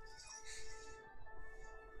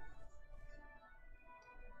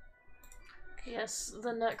 Yes,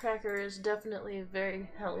 the Nutcracker is definitely very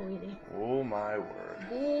Halloweeny. Oh my word.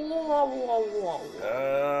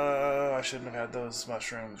 I shouldn't have had those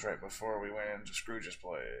mushrooms right before we went into Scrooge's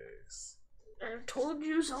place. I've told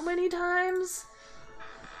you so many times.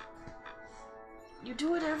 You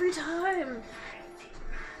do it every time.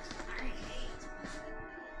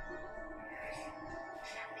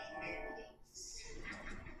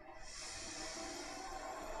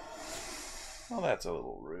 Well, that's a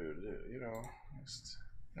little rude, you know. Just,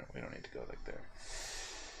 no, we don't need to go like there.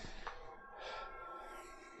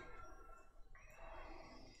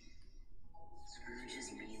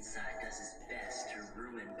 Scrooge's mean side does his best to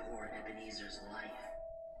ruin poor Ebenezer's life.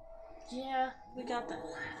 Yeah, we got that. What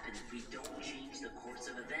will happen if we don't change the course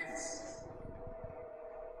of events?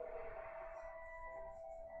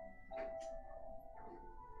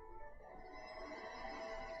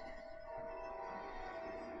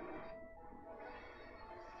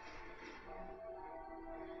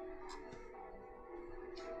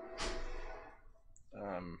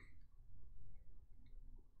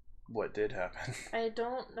 What did happen? I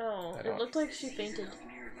don't know. It looked like she fainted.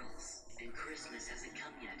 Miracles, and Christmas hasn't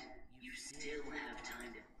come yet. You still have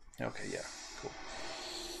time to... Okay, yeah, cool.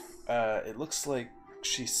 It looks like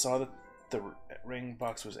she saw that the ring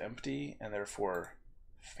box was empty and therefore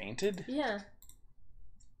fainted. Yeah.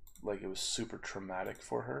 Like it was super traumatic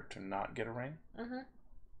for her to not get a ring. Mm-hmm.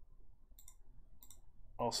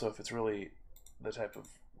 Also, if it's really the type of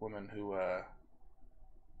woman who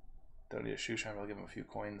don't need a shoe shine, I'll give him a few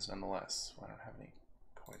coins nonetheless. Well, I don't have any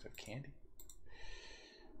coins of candy.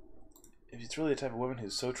 If it's really the type of woman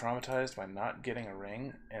who's so traumatized by not getting a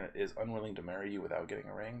ring and is unwilling to marry you without getting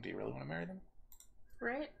a ring, do you really want to marry them?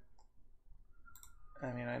 Right.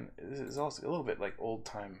 I mean, this is also a little bit like old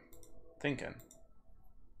time thinking.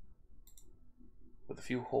 With a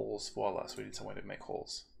few holes, voila, so we need some way to make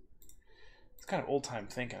holes. It's kind of old time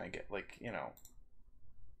thinking, I get. Like, you know,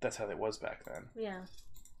 that's how it was back then. Yeah.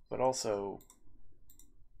 But also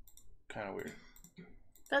kind of weird.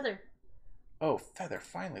 Feather. Oh, feather.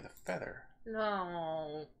 Finally, the feather.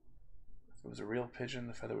 No. If it was a real pigeon,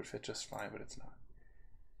 the feather would fit just fine, but it's not.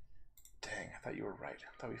 Dang, I thought you were right.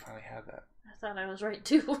 I thought we finally had that. I thought I was right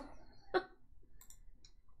too.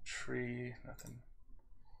 Tree, nothing.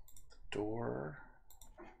 Door.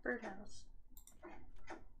 Birdhouse.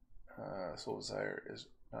 Soul Desire is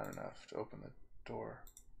not enough to open the door.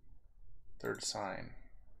 Third sign.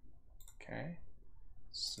 Okay.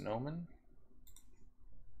 Snowman.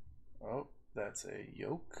 Oh, that's a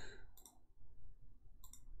yoke.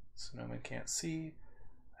 Snowman can't see.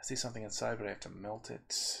 I see something inside, but I have to melt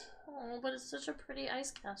it. Oh, but it's such a pretty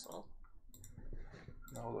ice castle.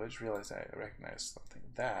 No, I just realized I recognized something.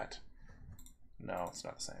 That. No, it's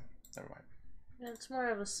not the same. Never mind. Yeah, it's more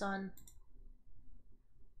of a sun.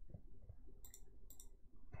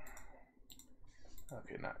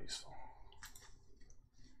 Okay, not useful.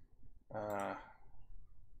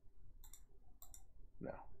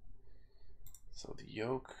 No. So the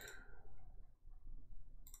yoke,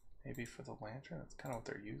 maybe for the lantern? That's kind of what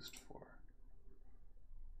they're used for.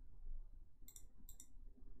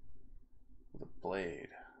 With a blade.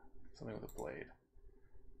 Something with a blade.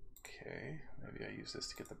 Okay, maybe I use this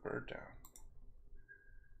to get the bird down.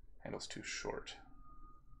 Handle's too short.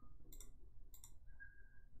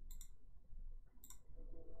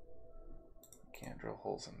 Can't drill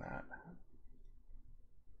holes in that.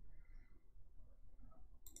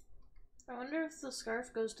 I wonder if the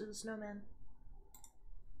scarf goes to the snowman.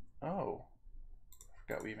 Oh. I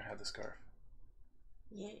forgot we even had the scarf.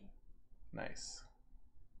 Yay. Nice.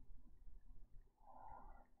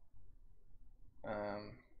 No.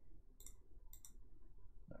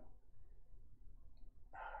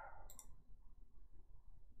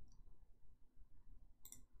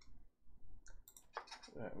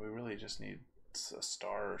 We really just need a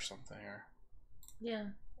star or something. Or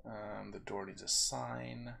Yeah. the door needs a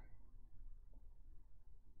sign.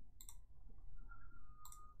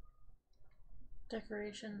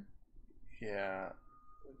 Decoration. Yeah,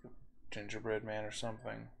 like a gingerbread man or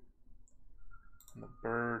something. And the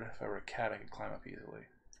bird, if I were a cat, I could climb up easily.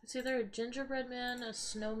 It's either a gingerbread man, a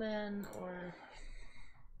snowman, or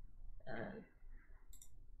I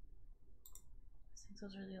think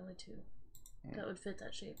those are the only two that would fit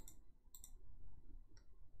that shape.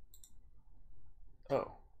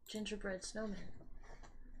 Oh. Gingerbread snowman.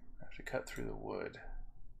 I have to cut through the wood.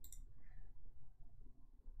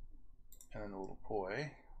 And then the little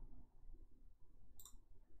boy.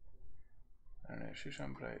 I don't know,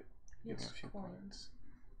 Shushan, but I give him a few coins.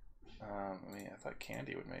 I mean, I thought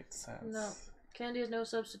candy would make sense. No, candy is no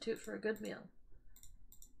substitute for a good meal.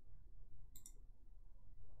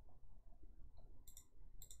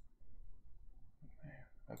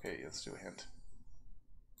 Okay, let's do a hint.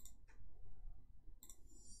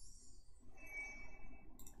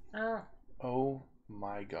 Oh. Oh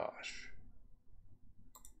my gosh.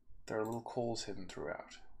 There are little coals hidden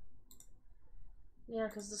throughout. Yeah,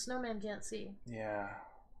 because the snowman can't see. Yeah.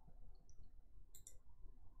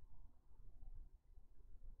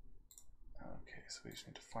 Okay, so we just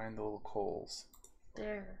need to find the little coals.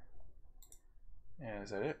 There. And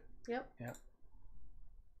is that it? Yep. Yep.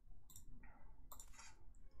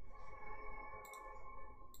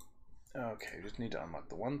 Okay, we just need to unlock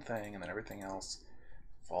the one thing and then everything else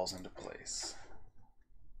falls into place.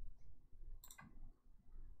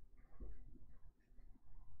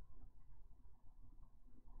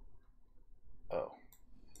 Oh.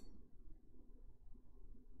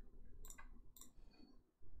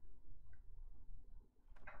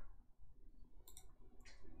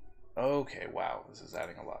 Okay, wow, this is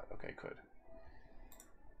adding a lot. Okay, good.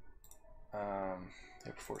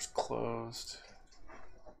 Paper force closed.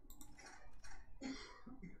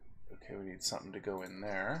 Okay, we need something to go in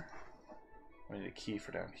there. We need a key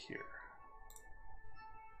for down here.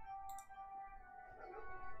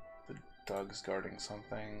 The dog's guarding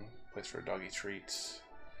something. Place for a doggy treat. Let's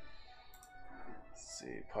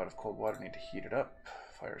see, pot of cold water, need to heat it up.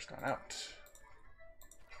 Fire's gone out.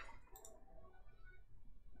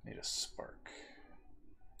 Need a spark.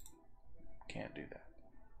 Can't do that.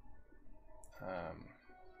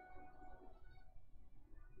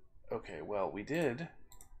 Okay, well, we did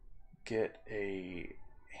get a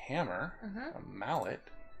hammer, a mallet.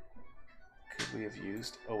 Could we have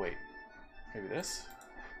used... Oh, wait. Maybe this?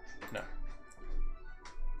 No.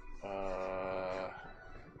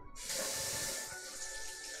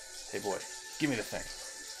 Hey, boy. Give me the thing.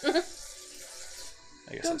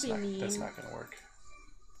 I guess that's not going to work.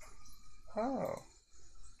 Oh.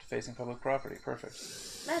 Defacing public property. Perfect.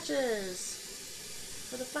 Matches!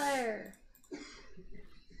 For the fire!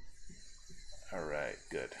 Alright,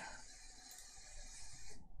 good.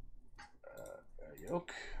 A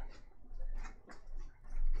yoke.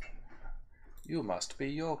 You must be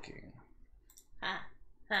yoking. Ha!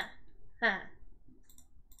 Ha! Ha!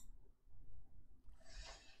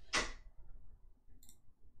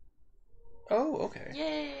 Oh, okay.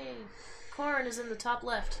 Yay! Corn is in the top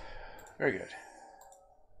left. Very good.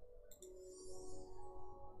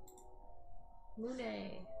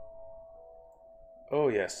 Moonay. Oh,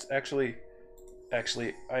 yes. Actually,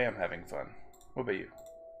 I am having fun. What about you?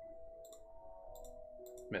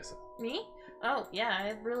 Miss it. Me? Oh, yeah,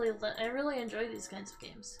 I really enjoy these kinds of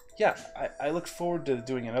games. Yeah, I look forward to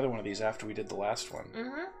doing another one of these after we did the last one.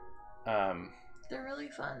 They're really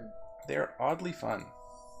fun. They're oddly fun.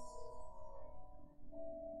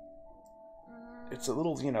 It's a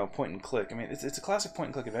little, point and click. I mean, it's a classic point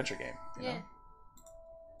and click adventure game. You know?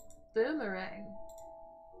 Boomerang.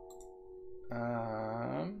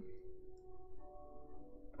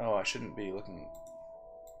 Oh, I shouldn't be looking.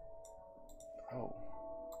 Oh.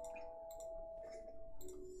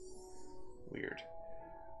 Weird.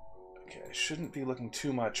 Okay, I shouldn't be looking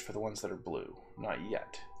too much for the ones that are blue. Not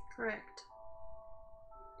yet. Correct.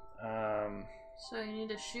 So you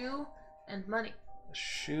need a shoe and money. A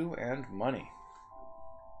shoe and money.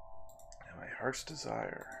 And my heart's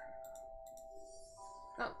desire.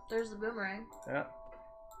 Oh, there's the boomerang. Yeah.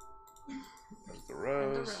 There's the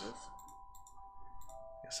rose. And the rose.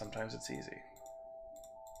 Yeah, sometimes it's easy.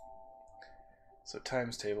 So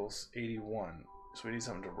times tables 81. So we need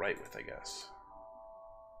something to write with, I guess.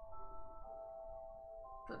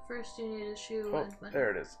 But first you need a shoe and money.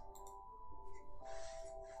 There it is.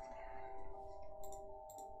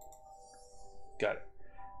 Got it.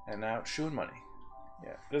 And now shoe and money.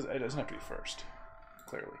 Yeah, it doesn't have to be first.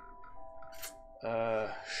 Clearly.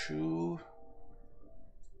 Shoe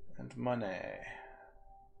and money.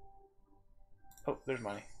 Oh, there's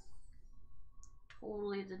money.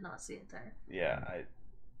 Totally did not see it there. Yeah, I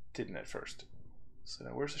didn't at first. So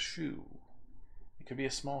now where's a shoe? It could be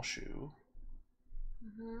a small shoe.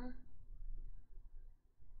 Mm-hmm.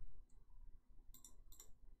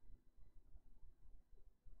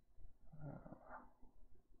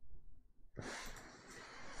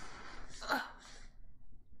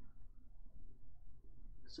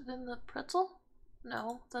 Is it in the pretzel?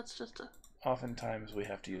 No, that's just a... Oftentimes we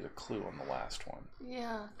have to use a clue on the last one.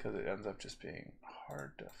 Yeah. Because it ends up just being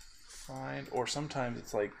hard to find. Or sometimes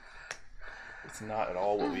it's like, it's not at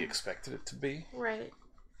all what we expected it to be. Right.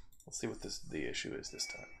 Let's see what the issue is this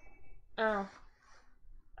time. Oh.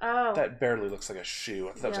 Oh. That barely looks like a shoe.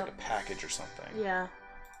 I thought it was like a package or something. Yeah.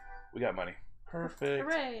 We got money. Perfect.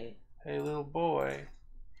 Hooray. Hey, little boy.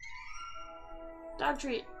 Dog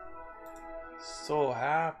treat. So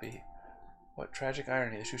happy. What tragic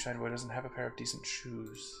irony. The shoe shine boy doesn't have a pair of decent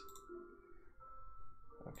shoes.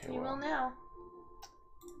 Okay, You well. will now.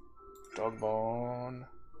 Dog bone.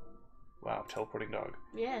 Wow, teleporting dog.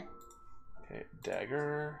 Yeah. Okay,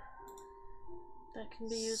 dagger. That can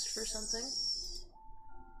be used for something.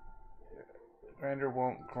 Grinder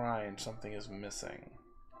won't grind. Something is missing.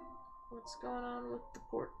 What's going on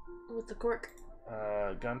with the cork?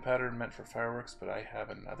 Gunpowder meant for fireworks, but I have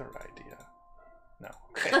another idea. No.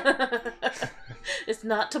 Okay. It's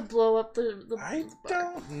not to blow up the I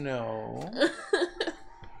don't know.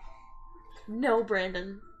 No,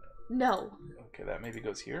 Brandon. No. Okay, that maybe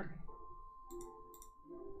goes here.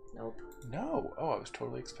 Nope. No. Oh, I was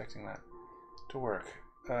totally expecting that to work.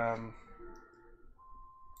 Oh,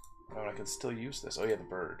 I can still use this. Oh yeah, the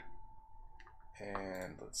bird.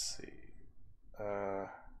 And let's see.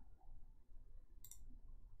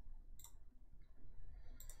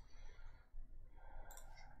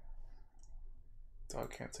 Dog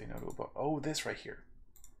can't say no to a bone. Oh, this right here.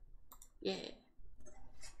 Yeah.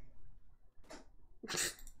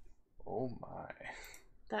 Oh my.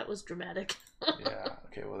 That was dramatic. Yeah.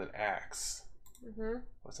 Okay, well, an axe. Mm-hmm.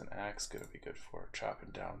 What's an axe gonna be good for?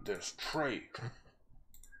 Chopping down this tree.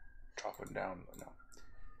 Chopping down. No.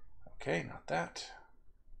 Okay, not that.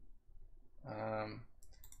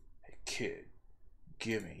 Hey kid,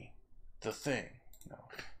 gimme the thing. No.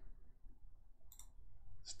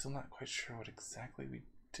 Still not quite sure what exactly we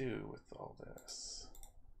do with all this.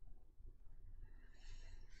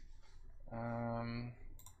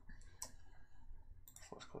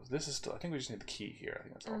 Let's close. This is still. I think we just need the key here. I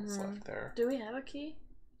think that's all that's left there. Do we have a key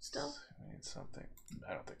still? We need something.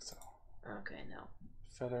 I don't think so. Okay, no.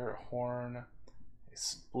 Feather, a horn, a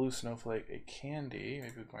blue snowflake, a candy.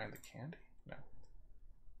 Maybe we grind the candy? No.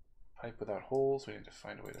 Pipe without holes. We need to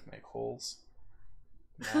find a way to make holes.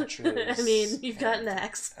 Matches. I mean, you've got an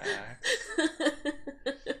axe.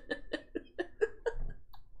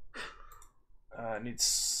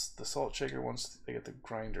 Needs the salt shaker once they get the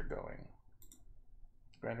grinder going.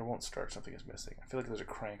 Grinder won't start. Something is missing. I feel like there's a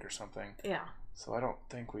crank or something. Yeah. So I don't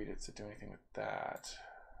think we need to do anything with that.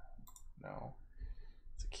 No.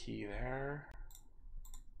 It's a key there.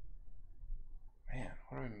 Man,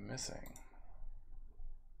 what are we missing?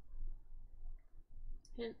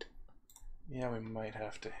 Hint. Yeah, we might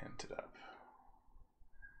have to hint it up.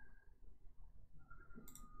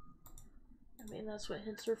 I mean, that's what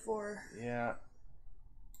hints are for. Yeah.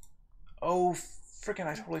 Oh, freaking!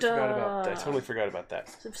 I totally forgot about that. I totally forgot about that.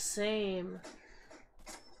 Same.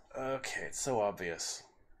 Okay, it's so obvious.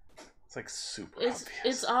 It's like super obvious.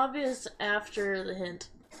 It's obvious after the hint.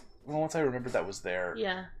 Well, once I remembered that was there.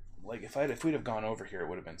 Yeah. Like if we'd have gone over here, it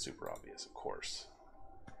would have been super obvious, of course.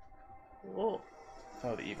 Whoa.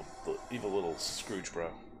 Oh, the evil little Scrooge bro.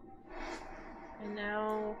 And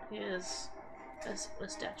now he is a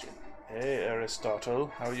statue. Hey, Aristotle,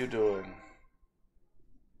 how are you doing?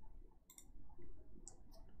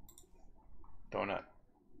 Donut.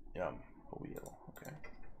 Yum. A wheel. Okay.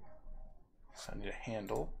 So I need a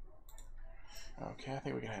handle. Okay, I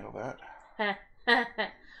think we can handle that.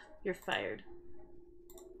 You're fired.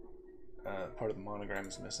 Part of the monogram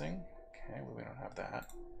is missing. Okay, well we don't have that.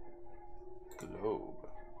 Globe.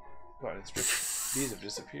 God, these have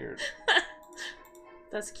disappeared.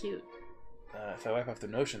 That's cute. If I wipe off the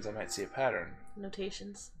notions, I might see a pattern.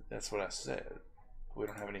 Notations. That's what I said. We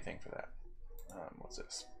don't have anything for that. What's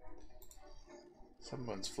this?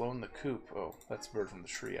 Someone's flown the coop. Oh, that's a bird from the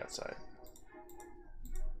tree outside.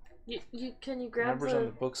 Can you grab Numbers on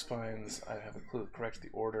the book spines. I have a clue to correct the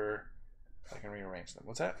order. I can rearrange them.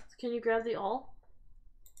 What's that? Can you grab the all?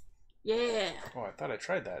 Yeah. Oh, I thought I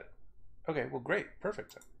tried that. Okay, well, great,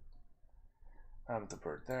 perfect. The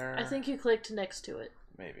bird there. I think you clicked next to it.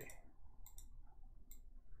 Maybe.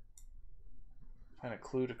 Find a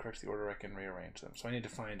clue to correct the order. I can rearrange them. So I need to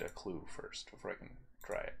find a clue first before I can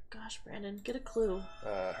try it. Gosh, Brandon, get a clue.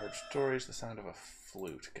 Heard stories. The sound of a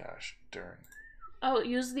flute. Gosh, darn. Oh,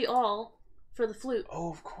 use the all. for the flute.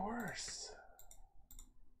 Oh, of course.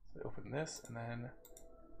 So open this and then...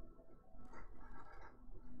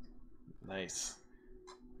 Nice.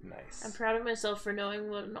 Nice. I'm proud of myself for knowing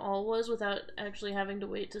what an awl was without actually having to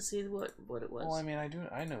wait to see what it was. Well, I mean, I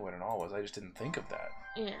know what an awl was. I just didn't think of that.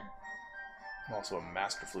 Yeah. I'm also a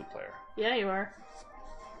master flute player. Yeah, you are.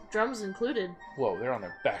 Drums included. Whoa, they're on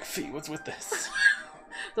their back feet. What's with this?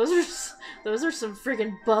 Those are some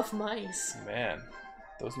friggin' buff mice. Man,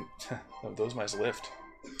 those mice lift.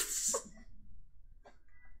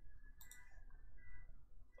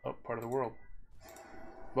 Oh, part of the world.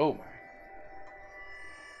 Whoa, my.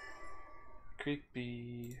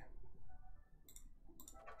 Creepy.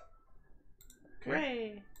 Okay.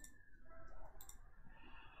 Hooray!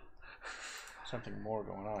 Something more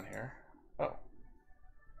going on here. Oh.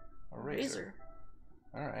 A razor.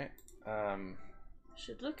 Alright.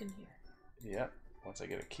 Should look in here. Yep. Once I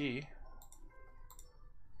get a key.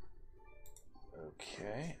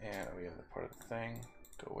 Okay, and we have the part of the thing.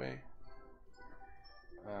 Go away.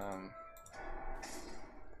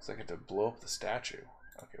 Looks like I have to blow up the statue.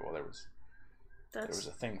 Okay, well there was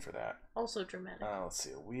a thing for that. Also dramatic. Let's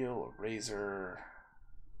see, a wheel, a razor.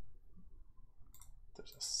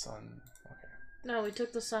 There's a sun. Okay. No, we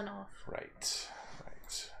took the sun off. Right.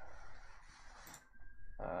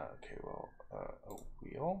 Okay, well, a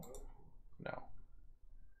wheel? No.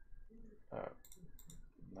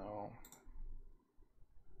 No.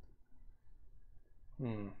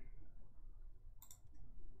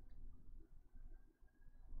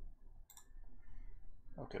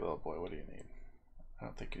 Okay, little boy, what do you need? I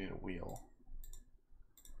don't think you need a wheel.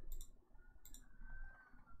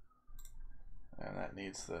 And that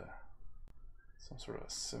needs some sort of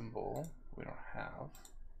a symbol we don't have.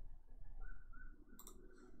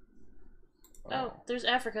 Oh, there's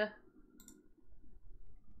Africa.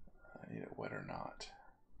 I need it wet or not.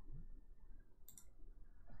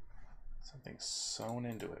 Something sewn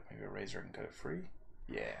into it. Maybe a razor can cut it free?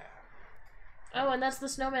 Yeah. Oh, and that's the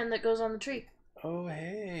snowman that goes on the tree. Oh,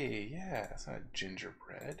 hey. Yeah, it's not a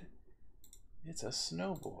gingerbread. It's a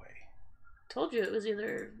snow boy. Told you it was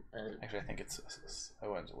either... Actually, I think it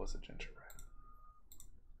was a gingerbread.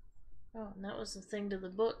 Oh, and that was the thing to the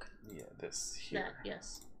book. Yeah, this here. That,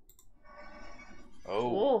 yes.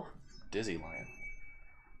 Oh, Dizzy Lion.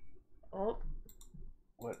 Oh.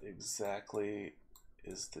 What exactly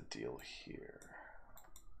is the deal here?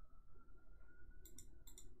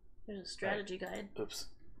 There's a strategy guide. Oops.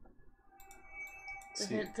 The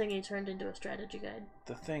hint thingy turned into a strategy guide.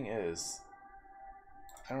 The thing is,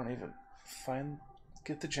 I don't even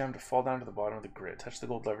get the gem to fall down to the bottom of the grid. Touch the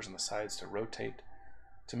gold levers on the sides to rotate,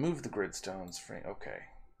 to move the grid stones. Okay.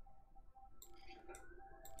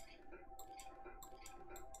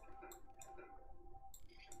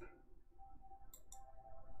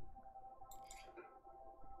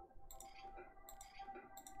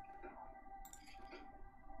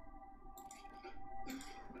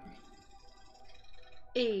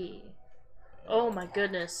 Hey. Oh my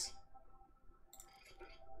goodness.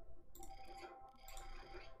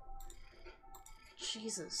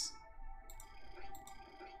 Jesus.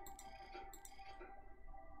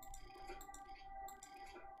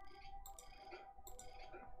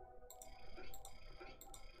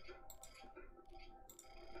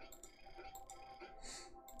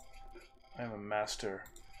 I'm a master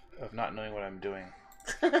of not knowing what I'm doing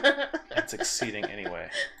and succeeding anyway.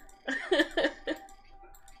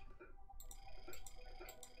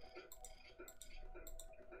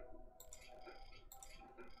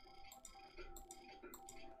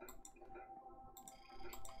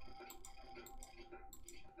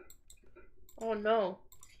 Oh no.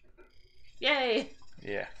 Yay!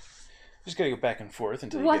 Yeah. Just gotta go back and forth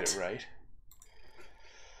until you get it right.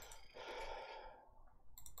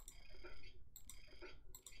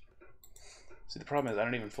 See, the problem is I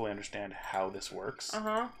don't even fully understand how this works.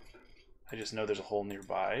 Uh-huh. I just know there's a hole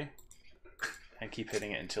nearby and keep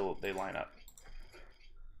hitting it until they line up.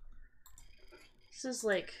 This is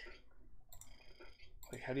like...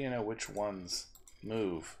 Like, how do you know which ones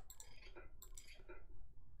move?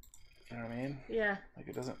 You know what I mean? Yeah. Like,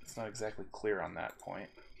 it's not exactly clear on that point.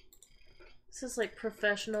 This is like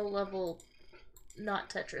professional level, not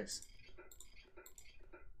Tetris.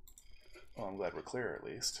 Well, I'm glad we're clear at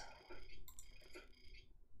least.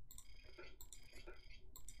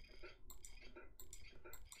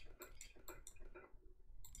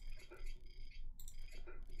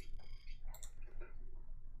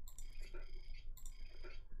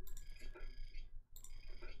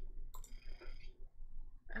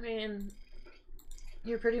 I mean,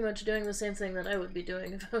 you're pretty much doing the same thing that I would be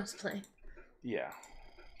doing if I was playing. Yeah.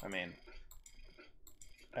 I mean,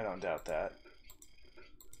 I don't doubt that.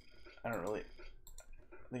 I don't really...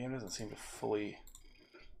 The game doesn't seem to fully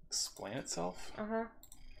explain itself. Uh-huh.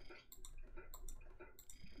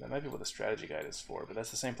 That might be what the strategy guide is for, but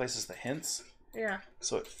that's the same place as the hints. Yeah.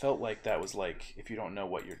 So it felt like that was like, if you don't know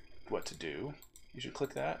what to do, you should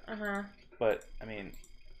click that. Uh-huh. But, I mean,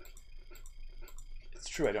 it's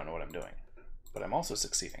true I don't know what I'm doing. But I'm also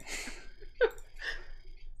succeeding.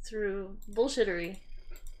 Through bullshittery.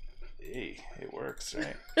 Hey, it works,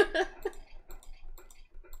 right?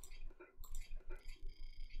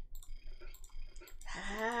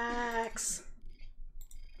 Hacks.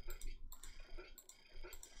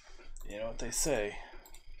 You know what they say.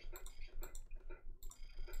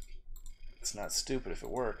 It's not stupid if it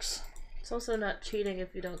works. It's also not cheating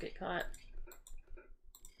if you don't get caught.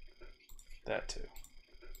 That too.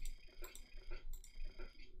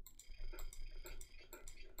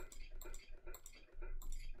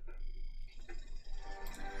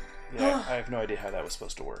 Yeah, I have no idea how that was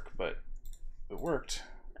supposed to work, but it worked.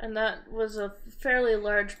 And that was a fairly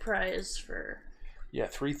large prize for... Yeah,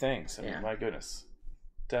 3 things. I mean, Yeah. my goodness.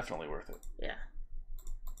 Definitely worth it. Yeah.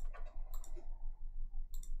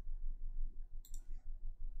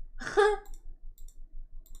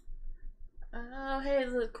 Oh, hey,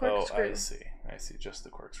 the corkscrew. Oh, I see. I see. Just the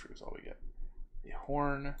corkscrew is all we get. A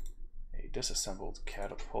horn, a disassembled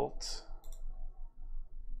catapult,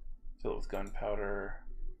 fill it with gunpowder,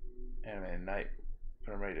 animated knight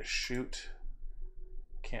when I'm ready to shoot.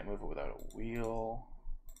 Can't move it without a wheel.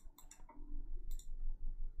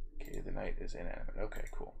 Okay, the knight is inanimate. Okay,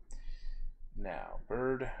 cool. Now,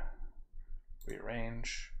 bird,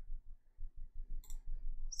 rearrange,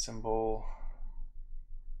 symbol,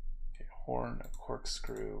 okay, horn, a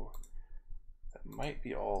corkscrew. That might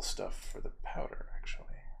be all stuff for the powder, actually.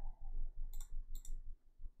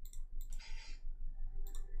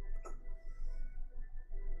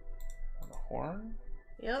 On the horn?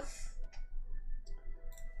 Yep.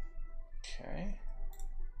 Okay.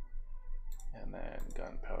 And then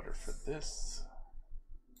gunpowder for this.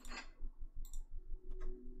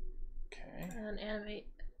 Okay. And animate.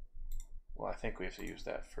 Well, I think we have to use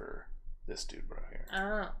that for this dude bro here.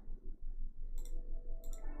 Oh.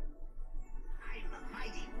 I'm a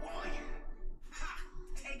mighty warrior. Ha!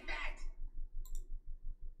 Take that!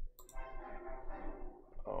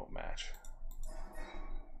 Oh, match.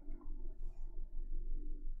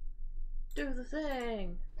 Do the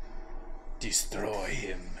thing. Destroy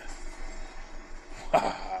him.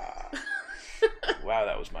 Wow,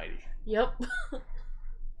 that was mighty. Yep.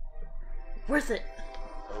 Worth it.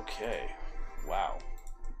 Okay. Wow.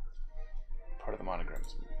 Part of the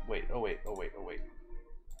monograms. Wait, oh wait.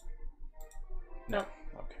 No. Nope.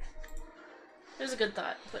 Okay. It was a good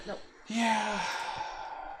thought, but no. Yeah.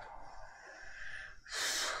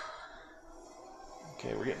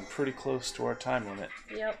 Okay, we're getting pretty close to our time limit.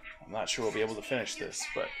 Yep. I'm not sure we'll be able to finish this,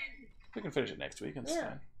 but we can finish it next week. It's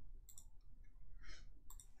fine.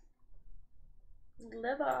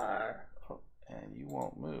 Lever. Oh, and you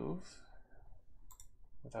won't move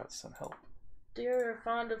without some help. Deer are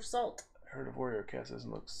fond of salt. Herd of warrior castles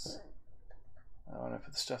looks. I want to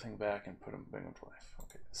put the stuffing back and bring them to life.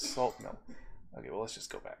 Okay, salt mill. Okay, well let's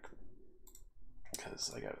just go back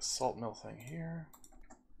because I got a salt mill thing here.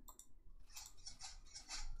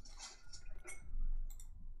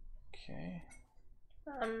 Okay.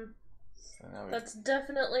 So now That's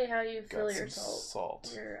definitely how you fill got your some salt.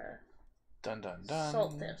 salt. Your Dun dun dun.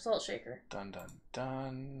 salt shaker. Dun dun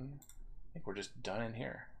dun. I think we're just done in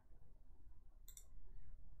here.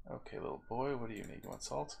 Okay, little boy, what do you need? You want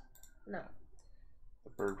salt? No. The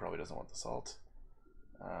bird probably doesn't want the salt.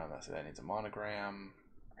 That needs a monogram.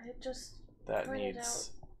 I just That pointed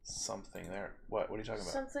needs something there. What? What are you talking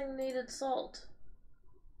about? something needed salt.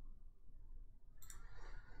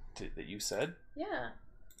 That you said? Yeah.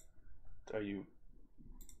 Are you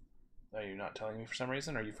not telling me for some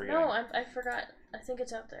reason? Or are you forgetting? No, I forgot. I think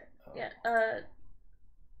it's out there. Oh. Yeah.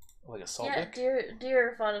 Like a salt Yeah. lick? Deer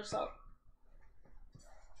are fond of salt.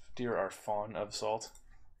 Deer are fond of salt.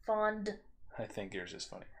 Fond. I think yours is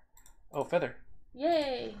funnier. Oh, feather.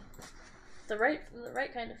 Yay! The right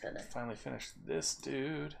kind of feather. Finally finished this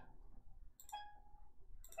dude.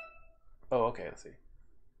 Oh, okay. Let's see.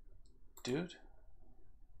 Dude.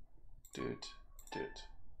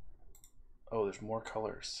 Oh, there's more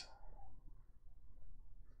colors.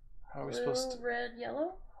 How are we supposed to? Blue, red,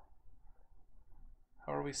 yellow.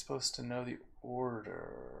 How are we supposed to know the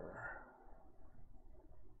order?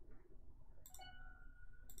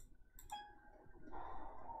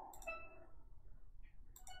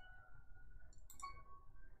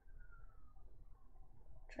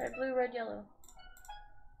 Try blue, red, yellow.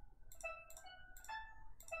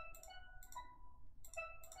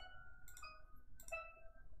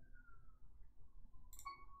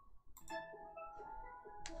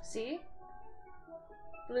 See?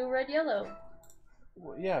 Blue, red, yellow.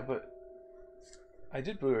 Well, yeah, but I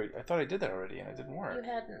did blue. I thought I did that already, and it didn't work. You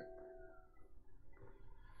hadn't.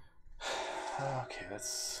 Okay,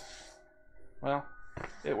 that's... Well,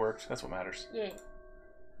 it worked. That's what matters. Yay.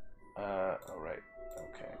 Alright.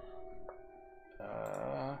 Okay.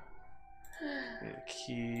 We need a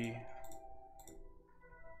key.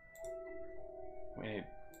 We need...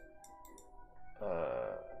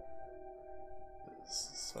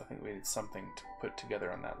 So I think we need something to put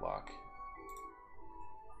together on that lock.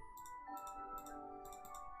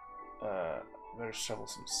 Better shovel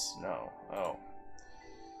some snow. Oh.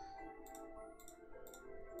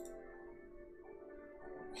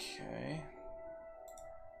 Okay.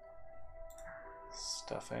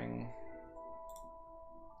 Stuffing.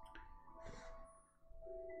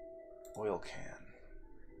 Oil can.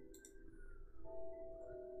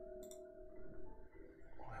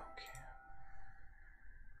 Oil can.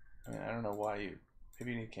 I mean, I don't know why you...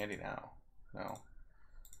 Maybe you need candy now. No.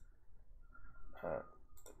 The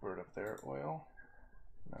bird up there, oil?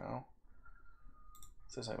 No.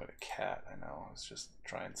 It says something about a cat, I know. I was just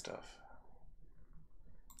trying stuff.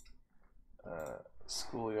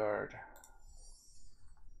 Schoolyard.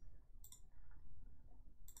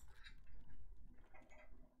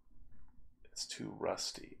 It's too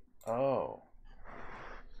rusty. Oh.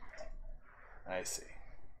 I see.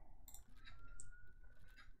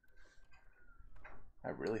 I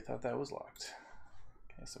really thought that was locked.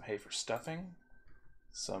 Okay, some hay for stuffing.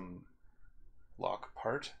 Some lock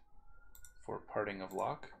part for parting of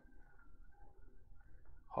lock.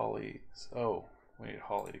 Holly. Oh, we need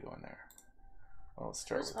holly to go in there. Well, let's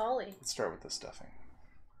start with Holly? Let's start with the stuffing.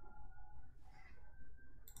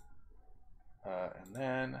 And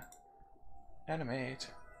then animate.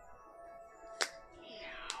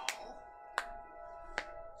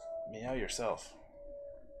 Meow yourself.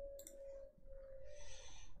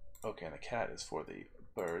 Okay, and the cat is for the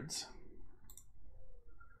birds.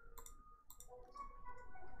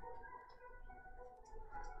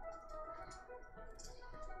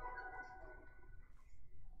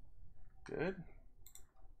 Good.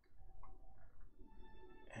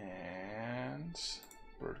 And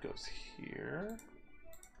bird goes here.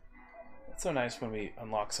 It's so nice when we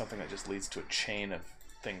unlock something that just leads to a chain of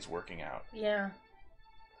things working out. Yeah.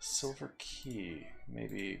 Silver key.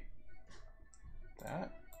 Maybe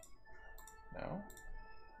that? No?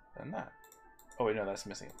 Then that. Oh wait, no, that's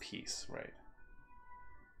missing a piece, right.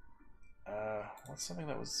 What's something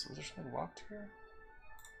that was there something locked here?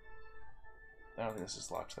 I don't think this is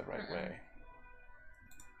locked the right way.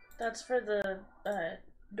 That's for the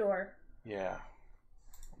door. Yeah.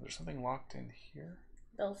 There's something locked in here?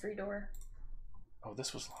 Belfry door. Oh,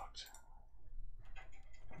 this was locked.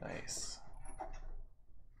 Nice.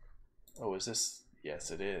 Oh, is this?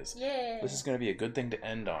 Yes, it is. Yeah. This is going to be a good thing to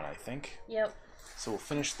end on, I think. Yep. So we'll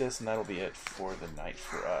finish this, and that'll be it for the night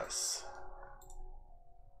for us.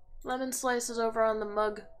 Lemon slice is over on the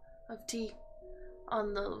mug of tea.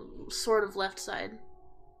 On the sort of left side.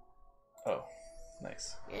 Oh,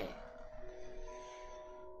 nice. Yeah.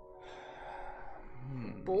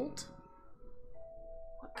 Bolt?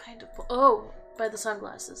 What kind of bolt? Oh, by the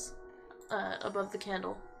sunglasses. Above the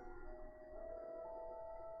candle.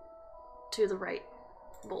 To the right.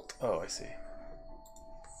 Bolt. Oh, I see.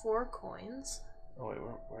 4 coins. Oh, wait,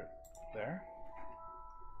 where? There?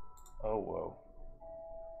 Oh, whoa.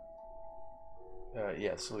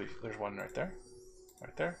 Yeah, so there's one right there.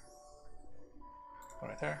 Right there. One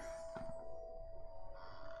right there.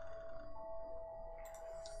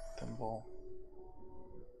 Thimble.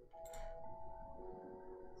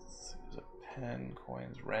 Let's see, there's a pen,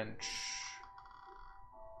 coins, wrench.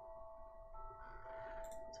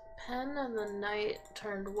 The pen and the knight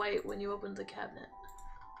turned white when you opened the cabinet.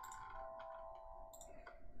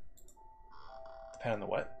 The pen and the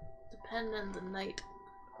what? The pen and the knight.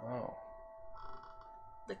 Oh.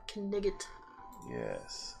 The Knigget.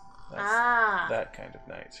 Yes. That's that kind of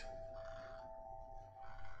knight.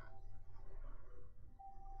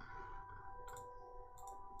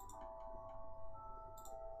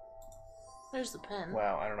 There's the pen.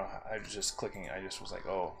 Wow, I don't know. I was just clicking. I just was like,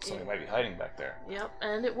 oh, something might be hiding back there. Yep,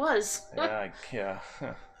 and it was. Yeah.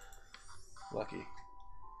 Lucky.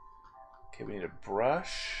 Okay, we need a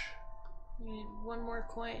brush. You need one more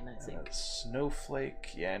coin, I think. A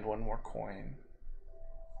snowflake. Yeah, and one more coin.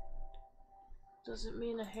 Does it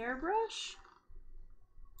mean a hairbrush?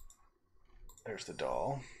 There's the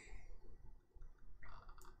doll.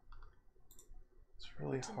 It's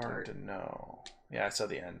really hard to know. Yeah, I saw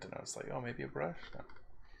the end and I was like, oh, maybe a brush? No.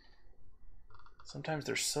 Sometimes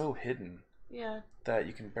they're so hidden. Yeah. that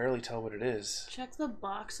you can barely tell what it is. Check the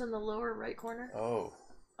box in the lower right corner. Oh.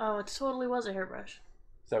 Oh, it totally was a hairbrush.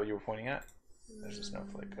 Is that what you were pointing at? There's a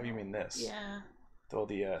snowflake. Oh, you mean this? Yeah. Well,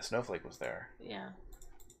 the snowflake was there. Yeah.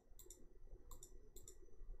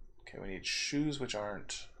 Okay, we need shoes which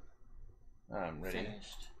aren't ready.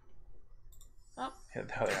 Finished. Oh. Yeah,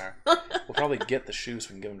 there they are. We'll probably get the shoes so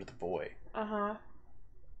we can give them to the boy. Uh-huh.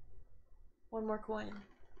 One more coin.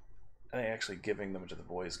 I think actually giving them to the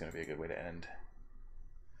boy is going to be a good way to end.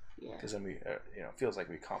 Yeah. Because then we, you know, it feels like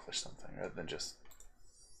we accomplished something rather than just...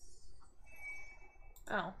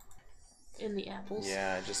 Oh. In the apples.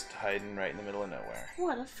 Yeah, just hiding right in the middle of nowhere.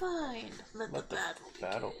 What a find. Let the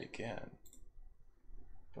battle begin.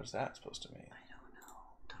 What is that supposed to mean? I don't know.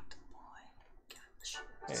 Talk to the boy. Give him the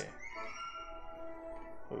shoes. Hey.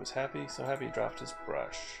 He was happy, so happy he dropped his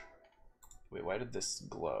brush. Wait, why did this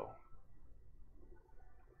glow?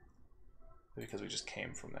 Because we just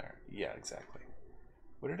came from there. Yeah, exactly.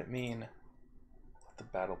 What did it mean? Let the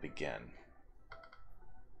battle begin.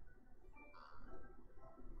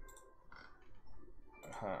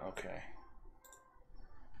 Okay.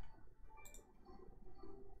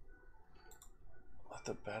 Let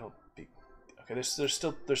the battle be. Okay, there's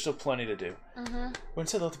still plenty to do. When it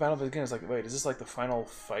said let the battle begin, it's like, wait, is this like the final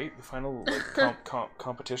fight, the final like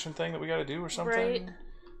competition thing that we got to do or something? Right.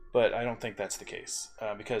 But I don't think that's the case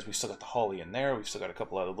because we've still got the holly in there. We've still got a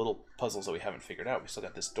couple other little puzzles that we haven't figured out. We've still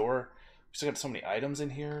got this door. We've still got so many items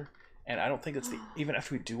in here. And I don't think it's the... Even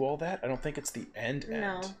after we do all that, I don't think it's the end.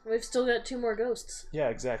 No, we've still got 2 more ghosts. Yeah,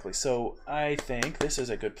 exactly. So I think this is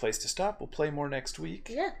a good place to stop. We'll play more next week.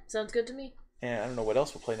 Yeah, sounds good to me. And I don't know what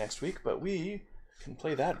else we'll play next week, but we can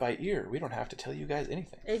play that by ear. We don't have to tell you guys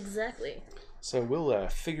anything. Exactly. So we'll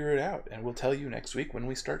figure it out, and we'll tell you next week when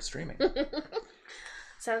we start streaming.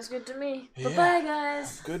 Sounds good to me. Yeah. Bye-bye,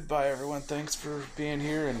 guys. Goodbye, everyone. Thanks for being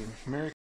here, and Merry